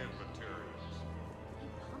humans and Materials. He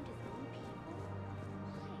bombed his own people?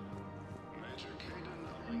 Major Caden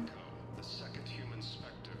Alenko, the second human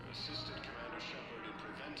Spectre, assisted Commander Shepard in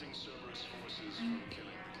preventing Cerberus forces from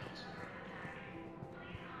killing the Council.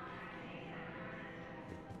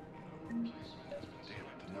 Damn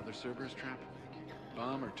it, another Cerberus trap?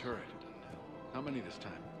 Bomb or turret? How many this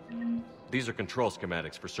time? These are control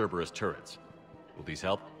schematics for Cerberus turrets. Will these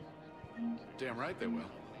help? Damn right they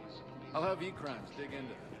will. I'll have E-Crimes dig into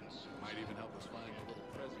them. Might even help us find the little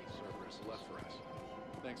present Cerberus left for us.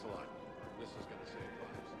 Thanks a lot. This is gonna save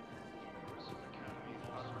lives.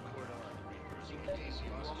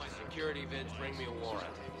 All my security vids bring me a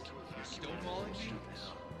warrant. You're stonewalling me?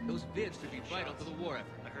 Those vids could be vital to the war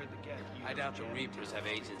effort. I heard the gag. I doubt the Reapers have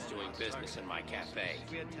agents doing business in my cafe.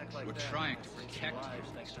 We're trying to protect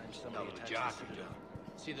you. Hell of a job you're doing.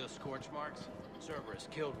 See those scorch marks? Cerberus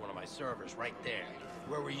killed one of my servers right there.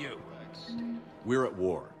 Where were you? We're at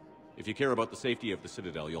war. If you care about the safety of the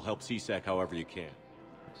Citadel, you'll help CSEC however you can.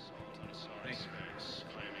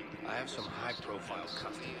 I have some high-profile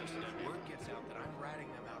customers, and if word gets out that I'm ratting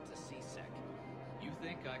them out to CSEC. You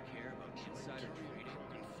think I care about insider trading?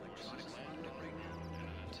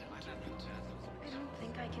 I don't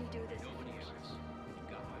think I can do this. Nobody else. You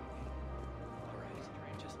got my way. All right,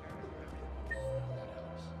 just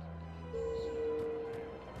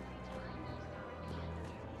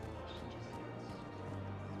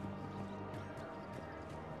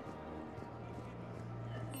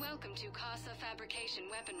Welcome to Casa Fabrication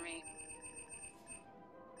Weaponry.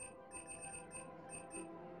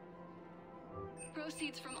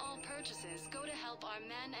 Proceeds from all purchases go to help our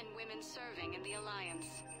men and women serving in the Alliance.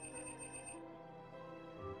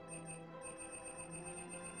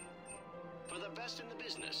 For the best in the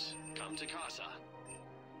business, come to Casa.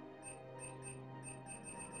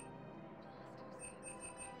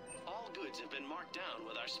 All goods have been marked down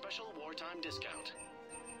with our special wartime discount.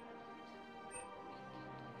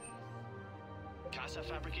 Casa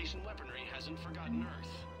Fabrication Weaponry hasn't forgotten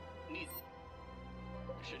Earth. Neither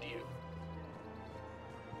should you.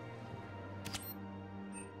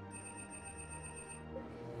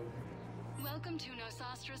 Welcome to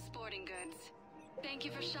Nosastra Sporting Goods. Thank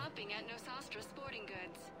you for shopping at Nosastra Sporting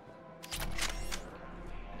Goods.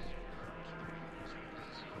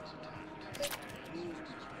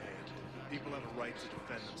 People have a right to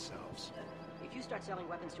defend themselves. If you start selling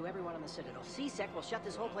weapons to everyone on the Citadel, CSEC will shut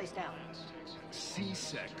this whole place down.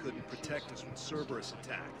 CSEC couldn't protect us when Cerberus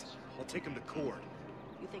attacked. I'll take him to court.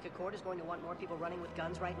 You think Accord is going to want more people running with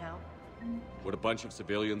guns right now? Would a bunch of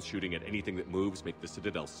civilians shooting at anything that moves make the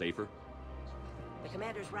Citadel safer? The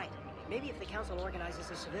commander's right. Maybe if the Council organizes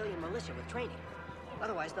a civilian militia with training.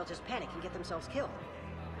 Otherwise, they'll just panic and get themselves killed.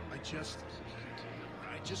 I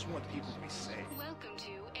just want people to be safe. Welcome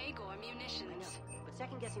to Agor Munitions. But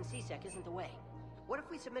second-guessing CSEC isn't the way. What if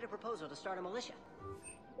we submit a proposal to start a militia?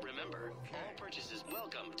 Remember, all purchases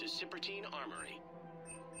welcome to Cxyrtyx Armory.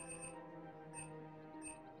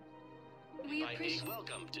 We appreciate.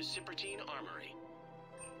 Welcome to Cxyrtyx Armory.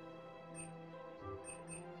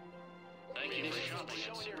 Thank you for shopping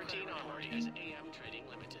at Cxyrtyx Armory as AM Trading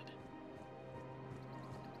Limited.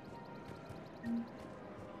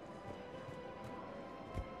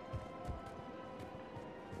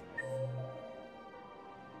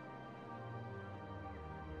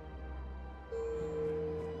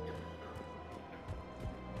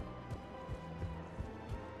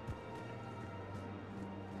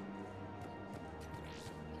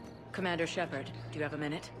 Commander Shepard, do you have a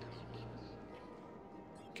minute?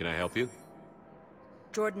 Can I help you?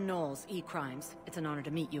 Jordan Knowles, E-Crimes. It's an honor to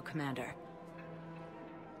meet you, Commander.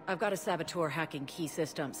 I've got a saboteur hacking key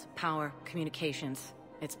systems, power, communications.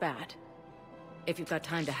 It's bad. If you've got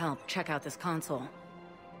time to help, check out this console.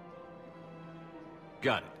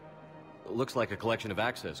 Got it. Looks like a collection of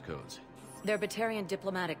access codes. They're Batarian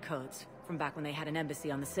diplomatic codes, from back when they had an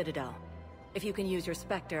embassy on the Citadel. If you can use your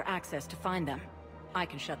Spectre access to find them, I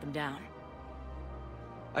can shut them down.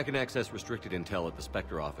 I can access restricted intel at the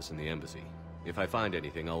Spectre office in the embassy. If I find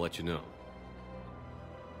anything, I'll let you know.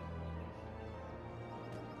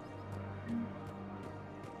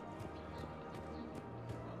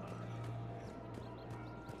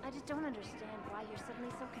 I just don't understand why you're suddenly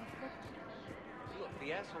so conflicted. Look,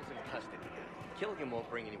 the asshole's in custody. Killing him won't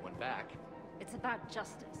bring anyone back. It's about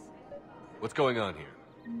justice. What's going on here?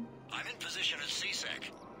 I'm in position at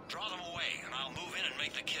CSEC. Draw them away, and I'll move in and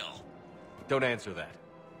make the kill. Don't answer that.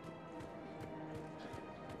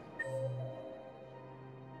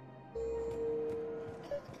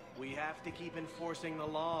 We have to keep enforcing the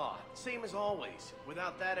law. Same as always.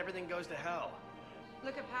 Without that, everything goes to hell.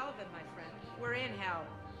 Look at Paladin, my friend. We're in hell.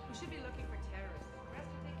 We should be looking for terrorists. The rest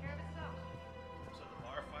will take care of itself. So the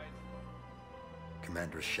bar fight?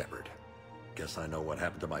 Commander Shepard. Guess I know what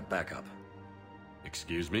happened to my backup.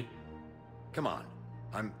 Excuse me? Come on.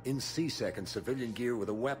 I'm in CSEC in civilian gear with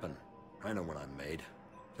a weapon. I know what I'm made.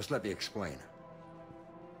 Just let me explain.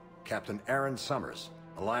 Captain Aaron Summers,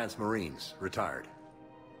 Alliance Marines, retired.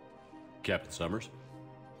 Captain Summers?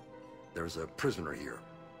 There's a prisoner here.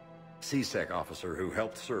 CSEC officer who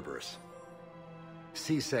helped Cerberus.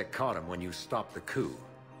 CSEC caught him when you stopped the coup.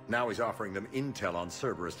 Now he's offering them intel on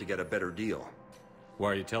Cerberus to get a better deal.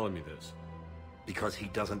 Why are you telling me this? Because he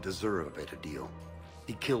doesn't deserve a better deal.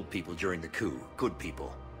 He killed people during the coup, good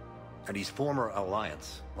people. And he's former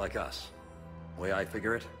Alliance, like us. The way I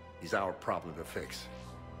figure it, he's our problem to fix.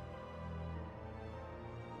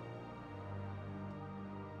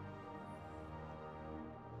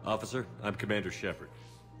 Officer, I'm Commander Shepard.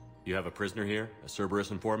 You have a prisoner here, a Cerberus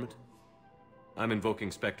informant? I'm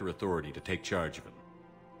invoking Spectre authority to take charge of him.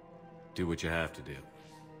 Do what you have to do.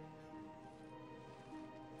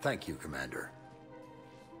 Thank you, Commander.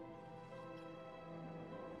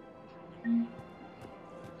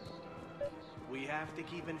 We have to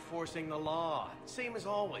keep enforcing the law. Same as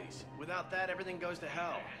always. Without that, everything goes to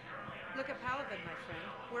hell. Look at Paladin, my friend.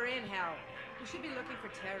 We're in hell. We should be looking for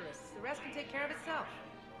terrorists. The rest can take care of itself.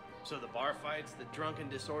 So the bar fights, the drunken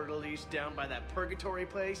disorderlies down by that purgatory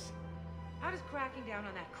place? How does cracking down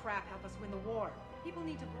on that crap help us win the war? People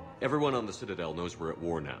need to blow up. Everyone on the Citadel knows we're at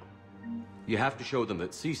war now. You have to show them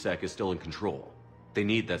that CSEC is still in control. They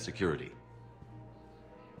need that security.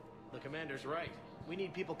 The commander's right. We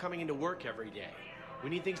need people coming into work every day. We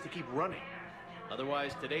need things to keep running.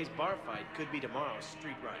 Otherwise, today's bar fight could be tomorrow's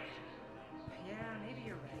street riot. Yeah, maybe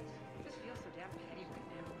you're right. It just feels so damn petty right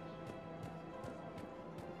now.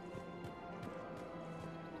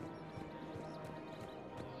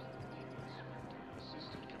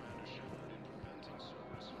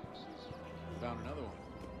 Found another one.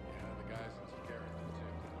 Yeah, the guys in Cxyrtyx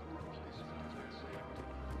too.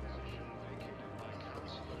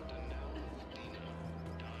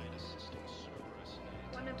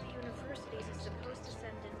 One of the universities is supposed to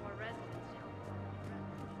send in more residents now.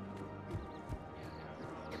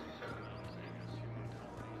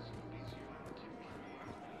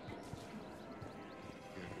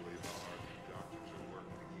 Can't believe how hard these doctors are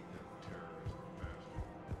working to keep them terrorists from faster.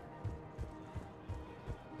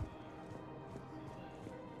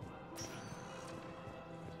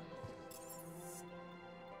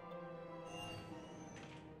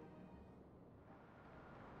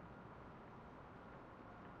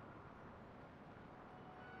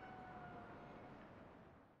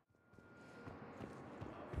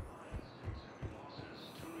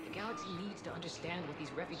 The galaxy needs to understand what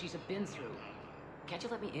these refugees have been through. Can't you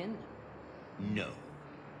let me in? No.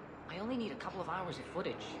 I only need a couple of hours of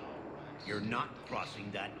footage. You're not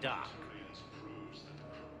crossing that dock.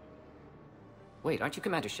 Wait, aren't you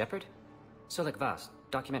Commander Shepard? Solik Vast,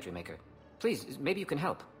 documentary maker. Please, maybe you can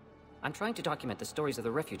help. I'm trying to document the stories of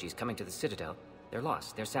the refugees coming to the Citadel. Their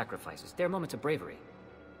loss, their sacrifices, their moments of bravery.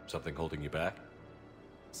 Something holding you back?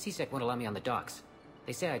 CSEC won't allow me on the docks.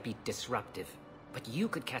 They say I'd be disruptive. But you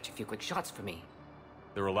could catch a few quick shots for me.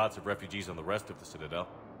 There are lots of refugees on the rest of the Citadel.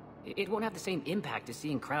 It won't have the same impact as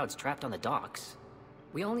seeing crowds trapped on the docks.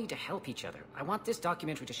 We all need to help each other. I want this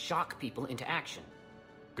documentary to shock people into action.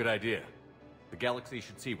 Good idea. The galaxy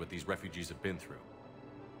should see what these refugees have been through.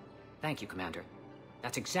 Thank you, Commander.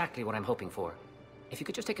 That's exactly what I'm hoping for. If you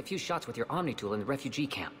could just take a few shots with your Omni tool in the refugee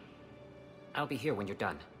camp. I'll be here when you're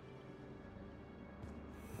done.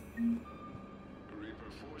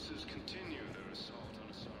 Reaper forces continue their assault on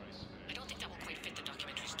Asari space. I don't think that will quite fit the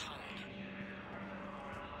documentary's tone.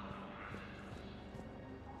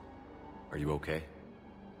 Are you okay?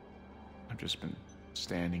 I've just been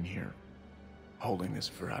standing here, holding this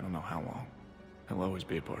for I don't know how long. It'll always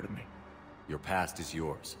be a part of me. Your past is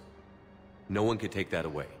yours. No one can take that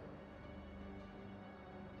away.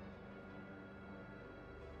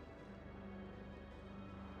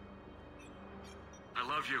 I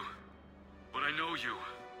love you, but I know you.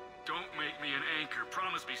 Don't make me an anchor.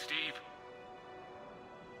 Promise me, Steve.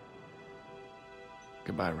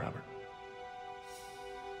 Goodbye, Robert.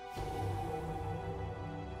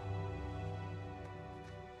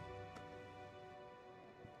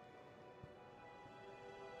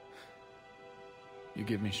 You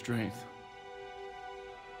give me strength.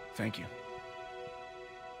 Thank you.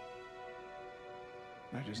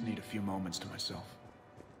 I just need a few moments to myself.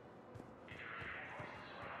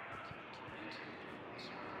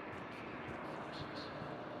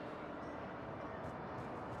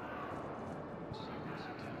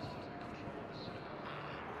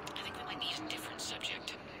 I think we might need a different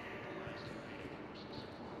subject.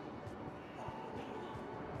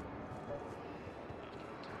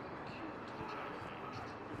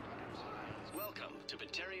 Welcome to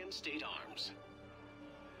Batarian State Arms.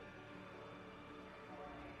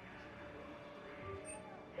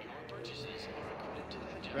 Your purchases are according to the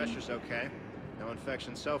agenda. Pressure's okay. No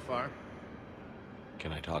infection so far.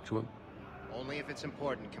 Can I talk to him? Only if it's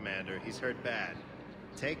important, Commander. He's hurt bad.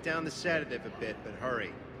 Take down the sedative a bit, but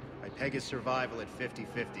hurry. I peg his survival at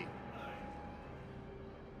 50-50.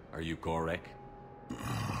 Are you Gorek?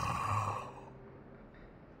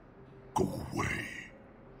 Go away.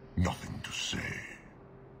 Nothing to say.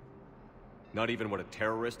 Not even what a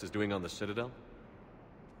terrorist is doing on the Citadel?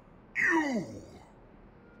 You!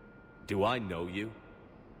 Do I know you?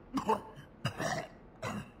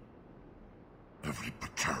 Every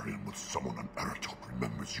Batarian with someone on ALOT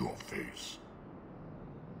remembers your face.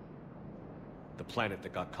 The planet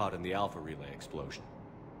that got caught in the Alpha Relay explosion.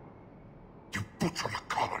 You butchered a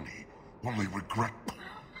colony, only regret.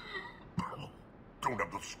 Don't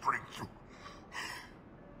have the strength to...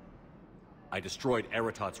 I destroyed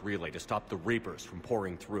Eritot's relay to stop the Reapers from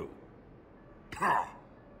pouring through.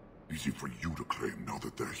 Easy for you to claim now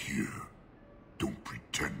that they're here. Don't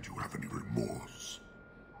pretend you have any remorse.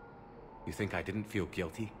 You think I didn't feel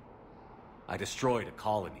guilty? I destroyed a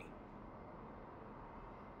colony.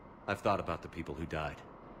 I've thought about the people who died.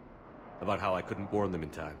 About how I couldn't warn them in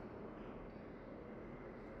time.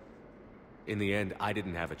 In the end, I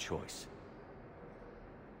didn't have a choice.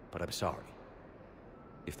 But I'm sorry.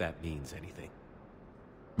 If that means anything.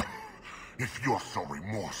 If you're so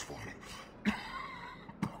remorseful, if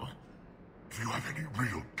you have any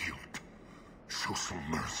real guilt, show some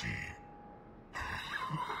mercy.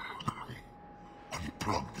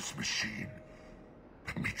 Unplug this machine.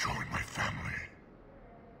 Let me join my family.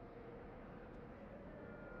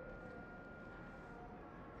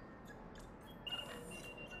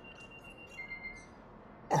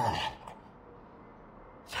 Oh.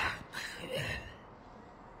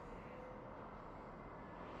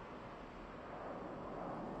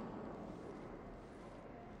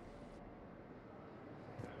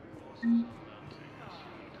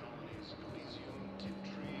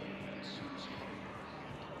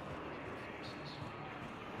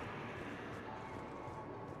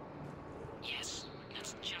 Yes,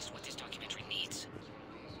 that's just what this documentary needs.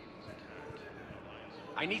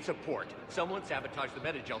 I need support. Someone sabotaged the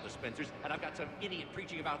Metagel dispensers, and I've got some idiot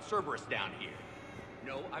preaching about Cerberus down here.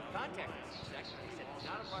 No, I've contacted CxYrtyx. He said it's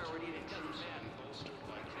not a priority and it doesn't matter.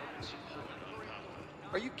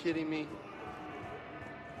 Are you kidding me?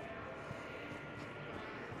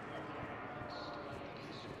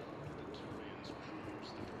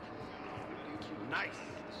 Nice.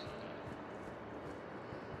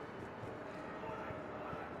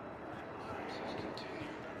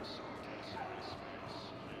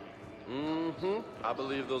 I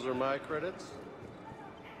believe those are my credits.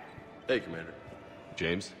 Hey, Commander.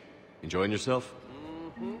 James, enjoying yourself?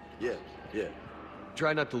 Yeah.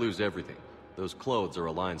 Try not to lose everything. Those clothes are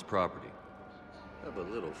Alliance property. Have a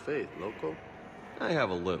little faith, loco. I have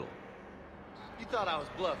a little. You thought I was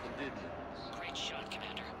bluffing, didn't you? Great shot,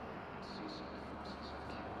 Commander.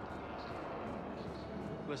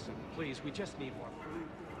 Listen, please, we just need more food.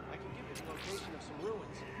 I can give you the location of some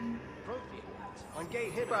ruins. Prothean ruins. On Gay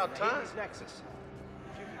Hidden, About the time. Hades Nexus.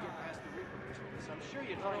 If you can get past the Reaper rituals, I'm sure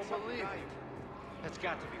you'd I find don't something believe it. valuable. That's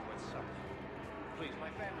got to be worth something. Please, my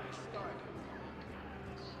family is starving.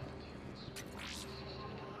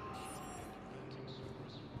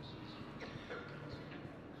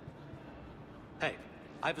 Hey,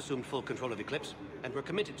 I've assumed full control of Eclipse, and we're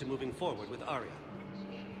committed to moving forward with Aria.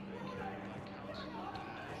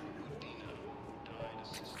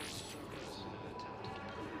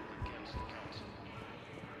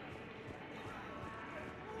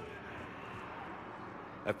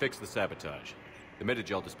 I fixed the sabotage. The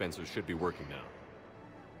metagel dispensers should be working now.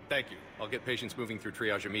 Thank you. I'll get patients moving through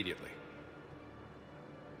triage immediately.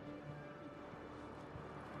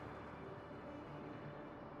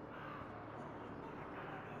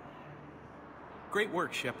 Great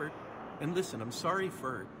work, Shepard. And listen, I'm sorry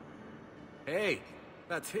for... Hey,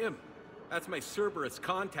 that's him. That's my Cerberus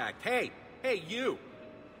contact. Hey, you!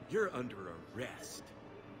 You're under arrest.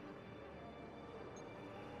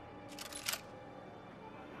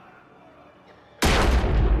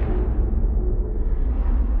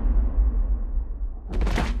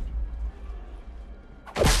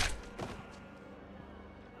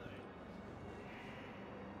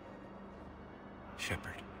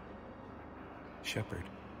 Shepard,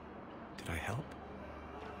 did I help?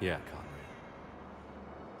 Yeah, Conrad.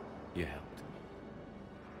 You helped.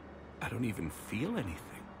 I don't even feel anything.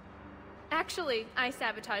 Actually, I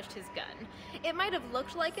sabotaged his gun. It might have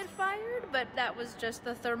looked like it fired, but that was just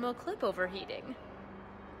the thermal clip overheating.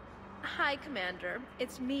 Hi, Commander.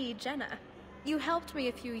 It's me, Jenya. You helped me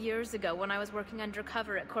a few years ago when I was working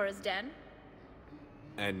undercover at Cora's Den.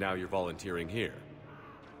 And now you're volunteering here.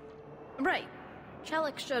 Right.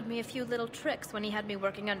 Cxyrtyx showed me a few little tricks when he had me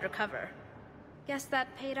working undercover. Guess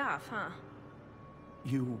that paid off, huh?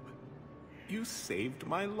 You saved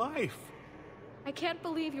my life. I can't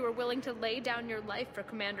believe you were willing to lay down your life for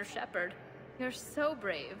Commander Shepard. You're so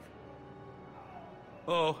brave.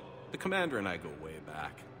 Oh, the Commander and I go way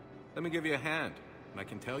back. Let me give you a hand, and I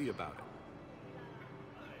can tell you about it.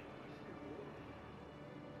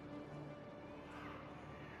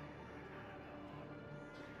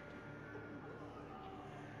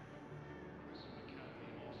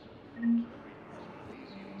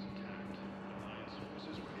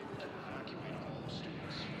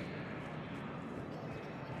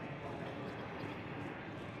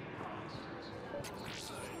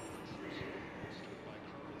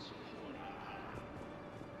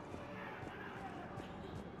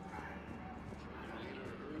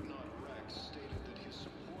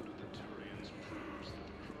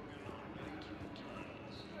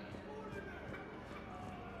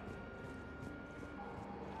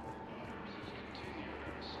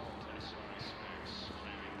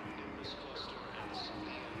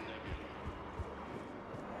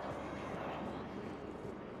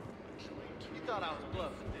 Thought I was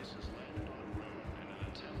bluffing. This has landed on Rome in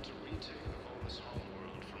an attempt to retake the Volus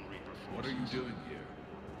homeworld from Reaper forces. What are you doing here?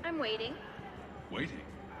 I'm waiting. Waiting?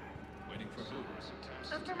 Waiting for who?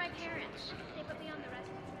 Oh, for my parents. They put me on the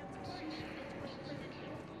rescue transport.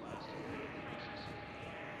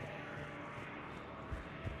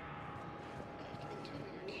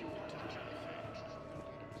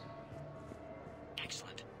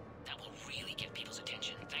 Excellent. That will really get people's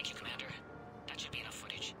attention. Thank you, Commander. That should be enough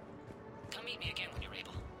footage. Come meet me again when you're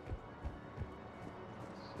able.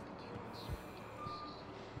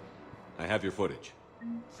 I have your footage.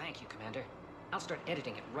 Thank you, Commander. I'll start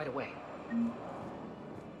editing it right away.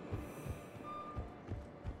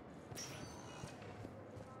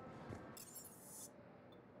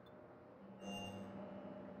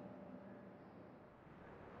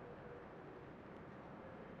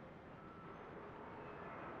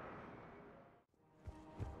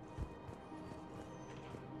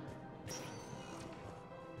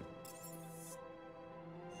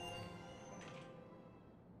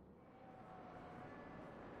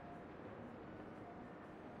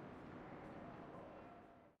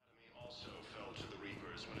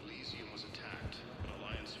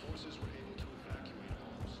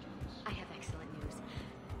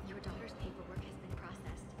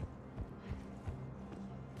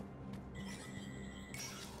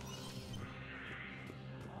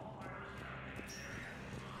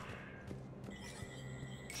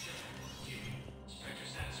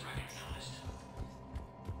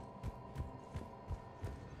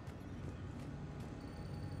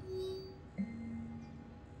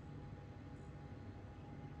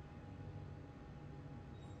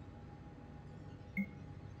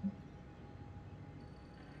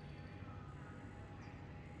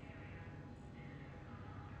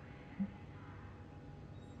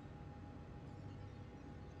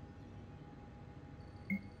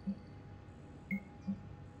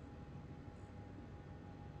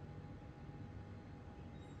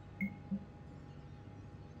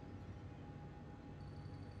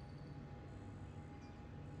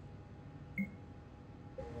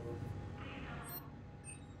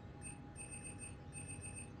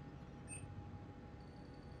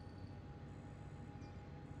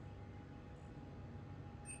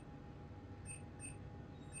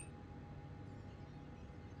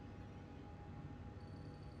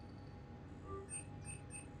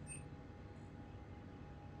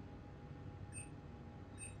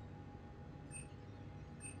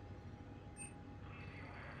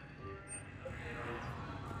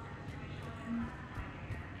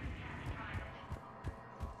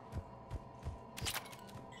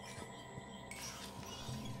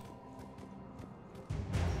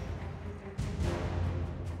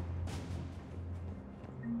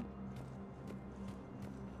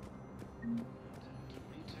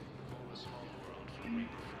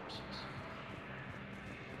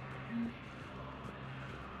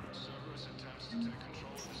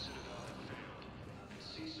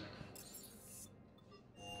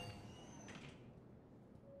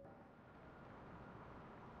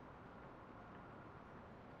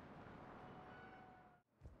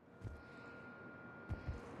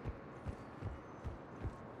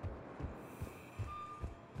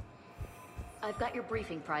 I've got your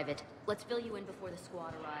briefing, Private. Let's fill you in before the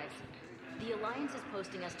squad arrives. The Alliance is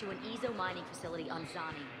posting us to an Ezo mining facility on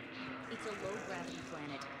Zani. It's a low-gravity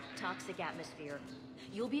planet, toxic atmosphere.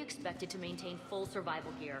 You'll be expected to maintain full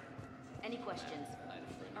survival gear. Any questions?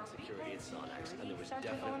 Security at Sonax, and there was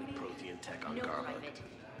definitely Prothean tech on No, Garlock. Private.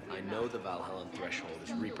 I know the Valhallan threshold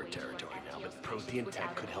is Reaper territory now, but Prothean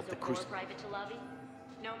tech could help the Crucible. Private to lobby?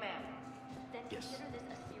 No, ma'am. Then Yes. consider this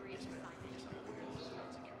a serious assignment.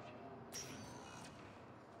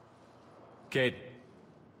 Cade.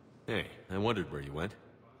 Hey, I wondered where you went.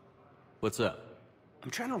 What's up? I'm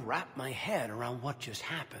trying to wrap my head around what just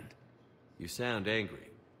happened. You sound angry.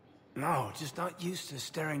 No, just not used to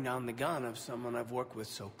staring down the gun of someone I've worked with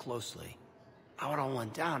so closely. How it all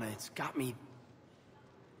went down, it's got me...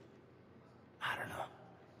 I don't know.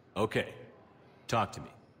 Okay. Talk to me.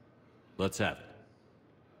 Let's have it.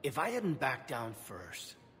 If I hadn't backed down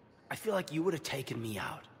first, I feel like you would have taken me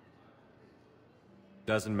out.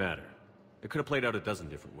 Doesn't matter. It could have played out a dozen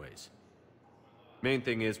different ways. Main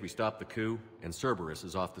thing is we stopped the coup, and Cerberus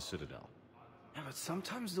is off the Citadel. Yeah, but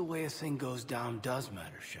sometimes the way a thing goes down does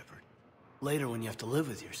matter, Shepard. Later when you have to live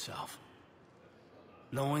with yourself.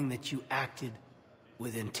 Knowing that you acted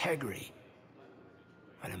with integrity,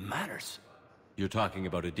 when it matters. You're talking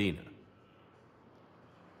about Adina.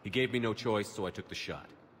 He gave me no choice, so I took the shot.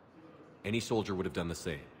 Any soldier would have done the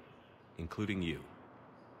same, including you.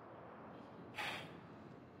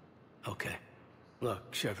 Okay.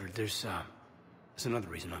 Look, Shepard, there's another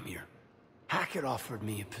reason I'm here. Hackett offered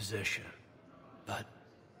me a position, but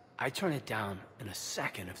I'd turn it down in a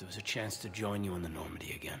second if there was a chance to join you in the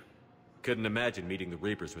Normandy again. Couldn't imagine meeting the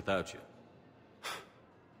Reapers without you.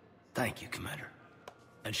 Thank you, Commander.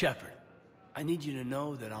 And Shepard, I need you to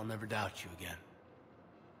know that I'll never doubt you again.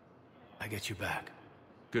 I get you back.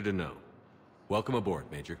 Good to know. Welcome aboard,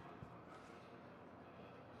 Major.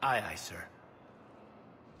 Aye, aye, sir.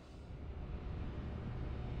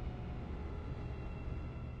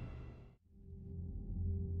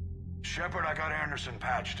 Shepard, I got Anderson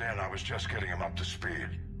patched in. I was just getting him up to speed.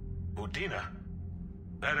 Udina?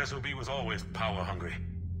 That SOB was always power-hungry.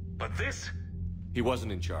 But this? He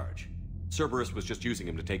wasn't in charge. Cerberus was just using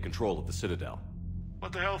him to take control of the Citadel.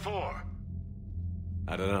 What the hell for?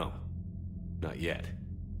 I don't know. Not yet.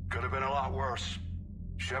 Could have been a lot worse.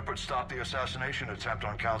 Shepard stopped the assassination attempt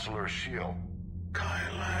on Counselor Shield.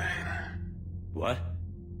 Kyle. What?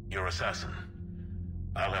 Your assassin.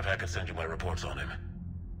 I'll have Hackett send you my reports on him.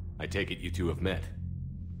 I take it you two have met.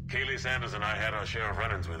 Kaylee Sanders and I had our share of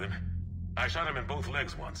run-ins with him. I shot him in both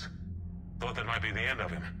legs once. Thought that might be the end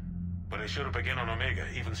of him. But he should have begun on Omega,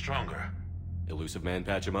 even stronger. Elusive Man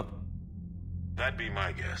patch him up? That'd be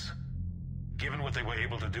my guess. Given what they were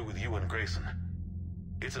able to do with you and Grayson.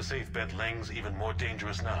 It's a safe bet Lang's even more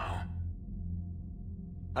dangerous now.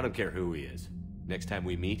 I don't care who he is. Next time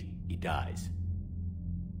we meet, he dies.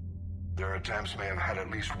 Their attempts may have had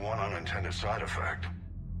at least one unintended side effect.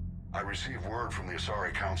 I received word from the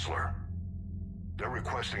Asari Counselor. They're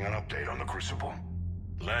requesting an update on the Crucible.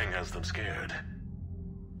 Lang has them scared.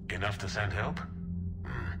 Enough to send help?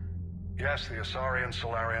 Yes, the Asari and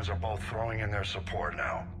Solarians are both throwing in their support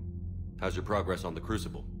now. How's your progress on the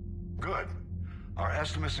Crucible? Good. Our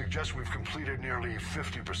estimates suggest we've completed nearly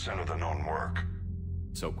 50% of the known work.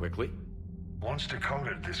 So quickly? Once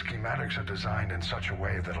decoded, the schematics are designed in such a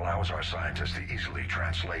way that allows our scientists to easily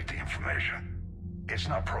translate the information. It's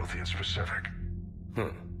not Prothean specific.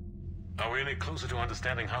 Are we any closer to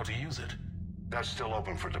understanding how to use it? That's still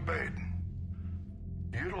open for debate.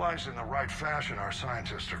 Utilized in the right fashion, our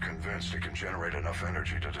scientists are convinced it can generate enough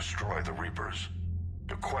energy to destroy the Reapers.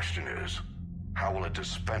 The question is, how will it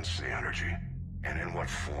dispense the energy? And in what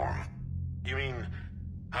form? You mean,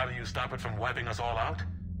 how do you stop it from wiping us all out?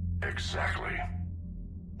 Exactly.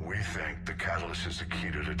 We think the catalyst is the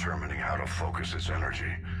key to determining how to focus its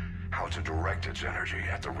energy, how to direct its energy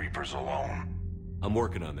at the Reapers alone. I'm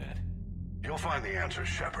working on that. You'll find the answers,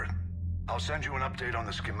 Shepard. I'll send you an update on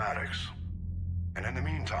the schematics. And in the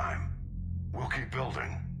meantime, we'll keep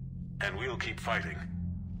building. And we'll keep fighting.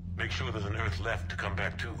 Make sure there's an Earth left to come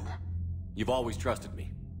back to. You've always trusted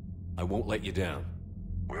me. I won't let you down.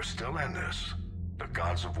 We're still in this. The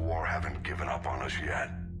gods of war haven't given up on us yet.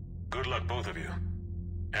 Good luck, both of you.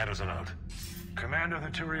 Anderson out. Commander, the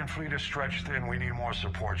Turian fleet is stretched thin. We need more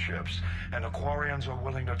support ships. And the Quarians are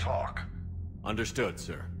willing to talk. Understood,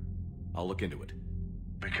 sir. I'll look into it.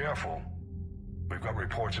 Be careful. We've got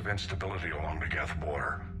reports of instability along the Geth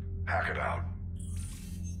border. Hack it out.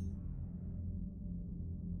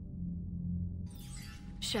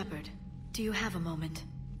 Shepard, do you have a moment?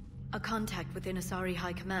 A contact within Asari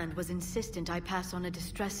High Command was insistent I pass on a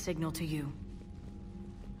distress signal to you.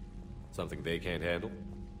 Something they can't handle?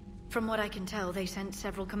 From what I can tell, they sent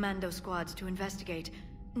several commando squads to investigate.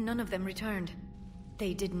 None of them returned.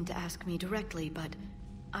 They didn't ask me directly, but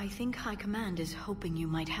I think High Command is hoping you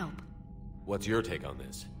might help. What's your take on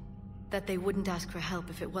this? That they wouldn't ask for help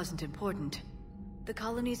if it wasn't important. The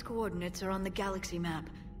colony's coordinates are on the galaxy map.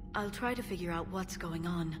 I'll try to figure out what's going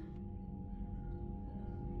on.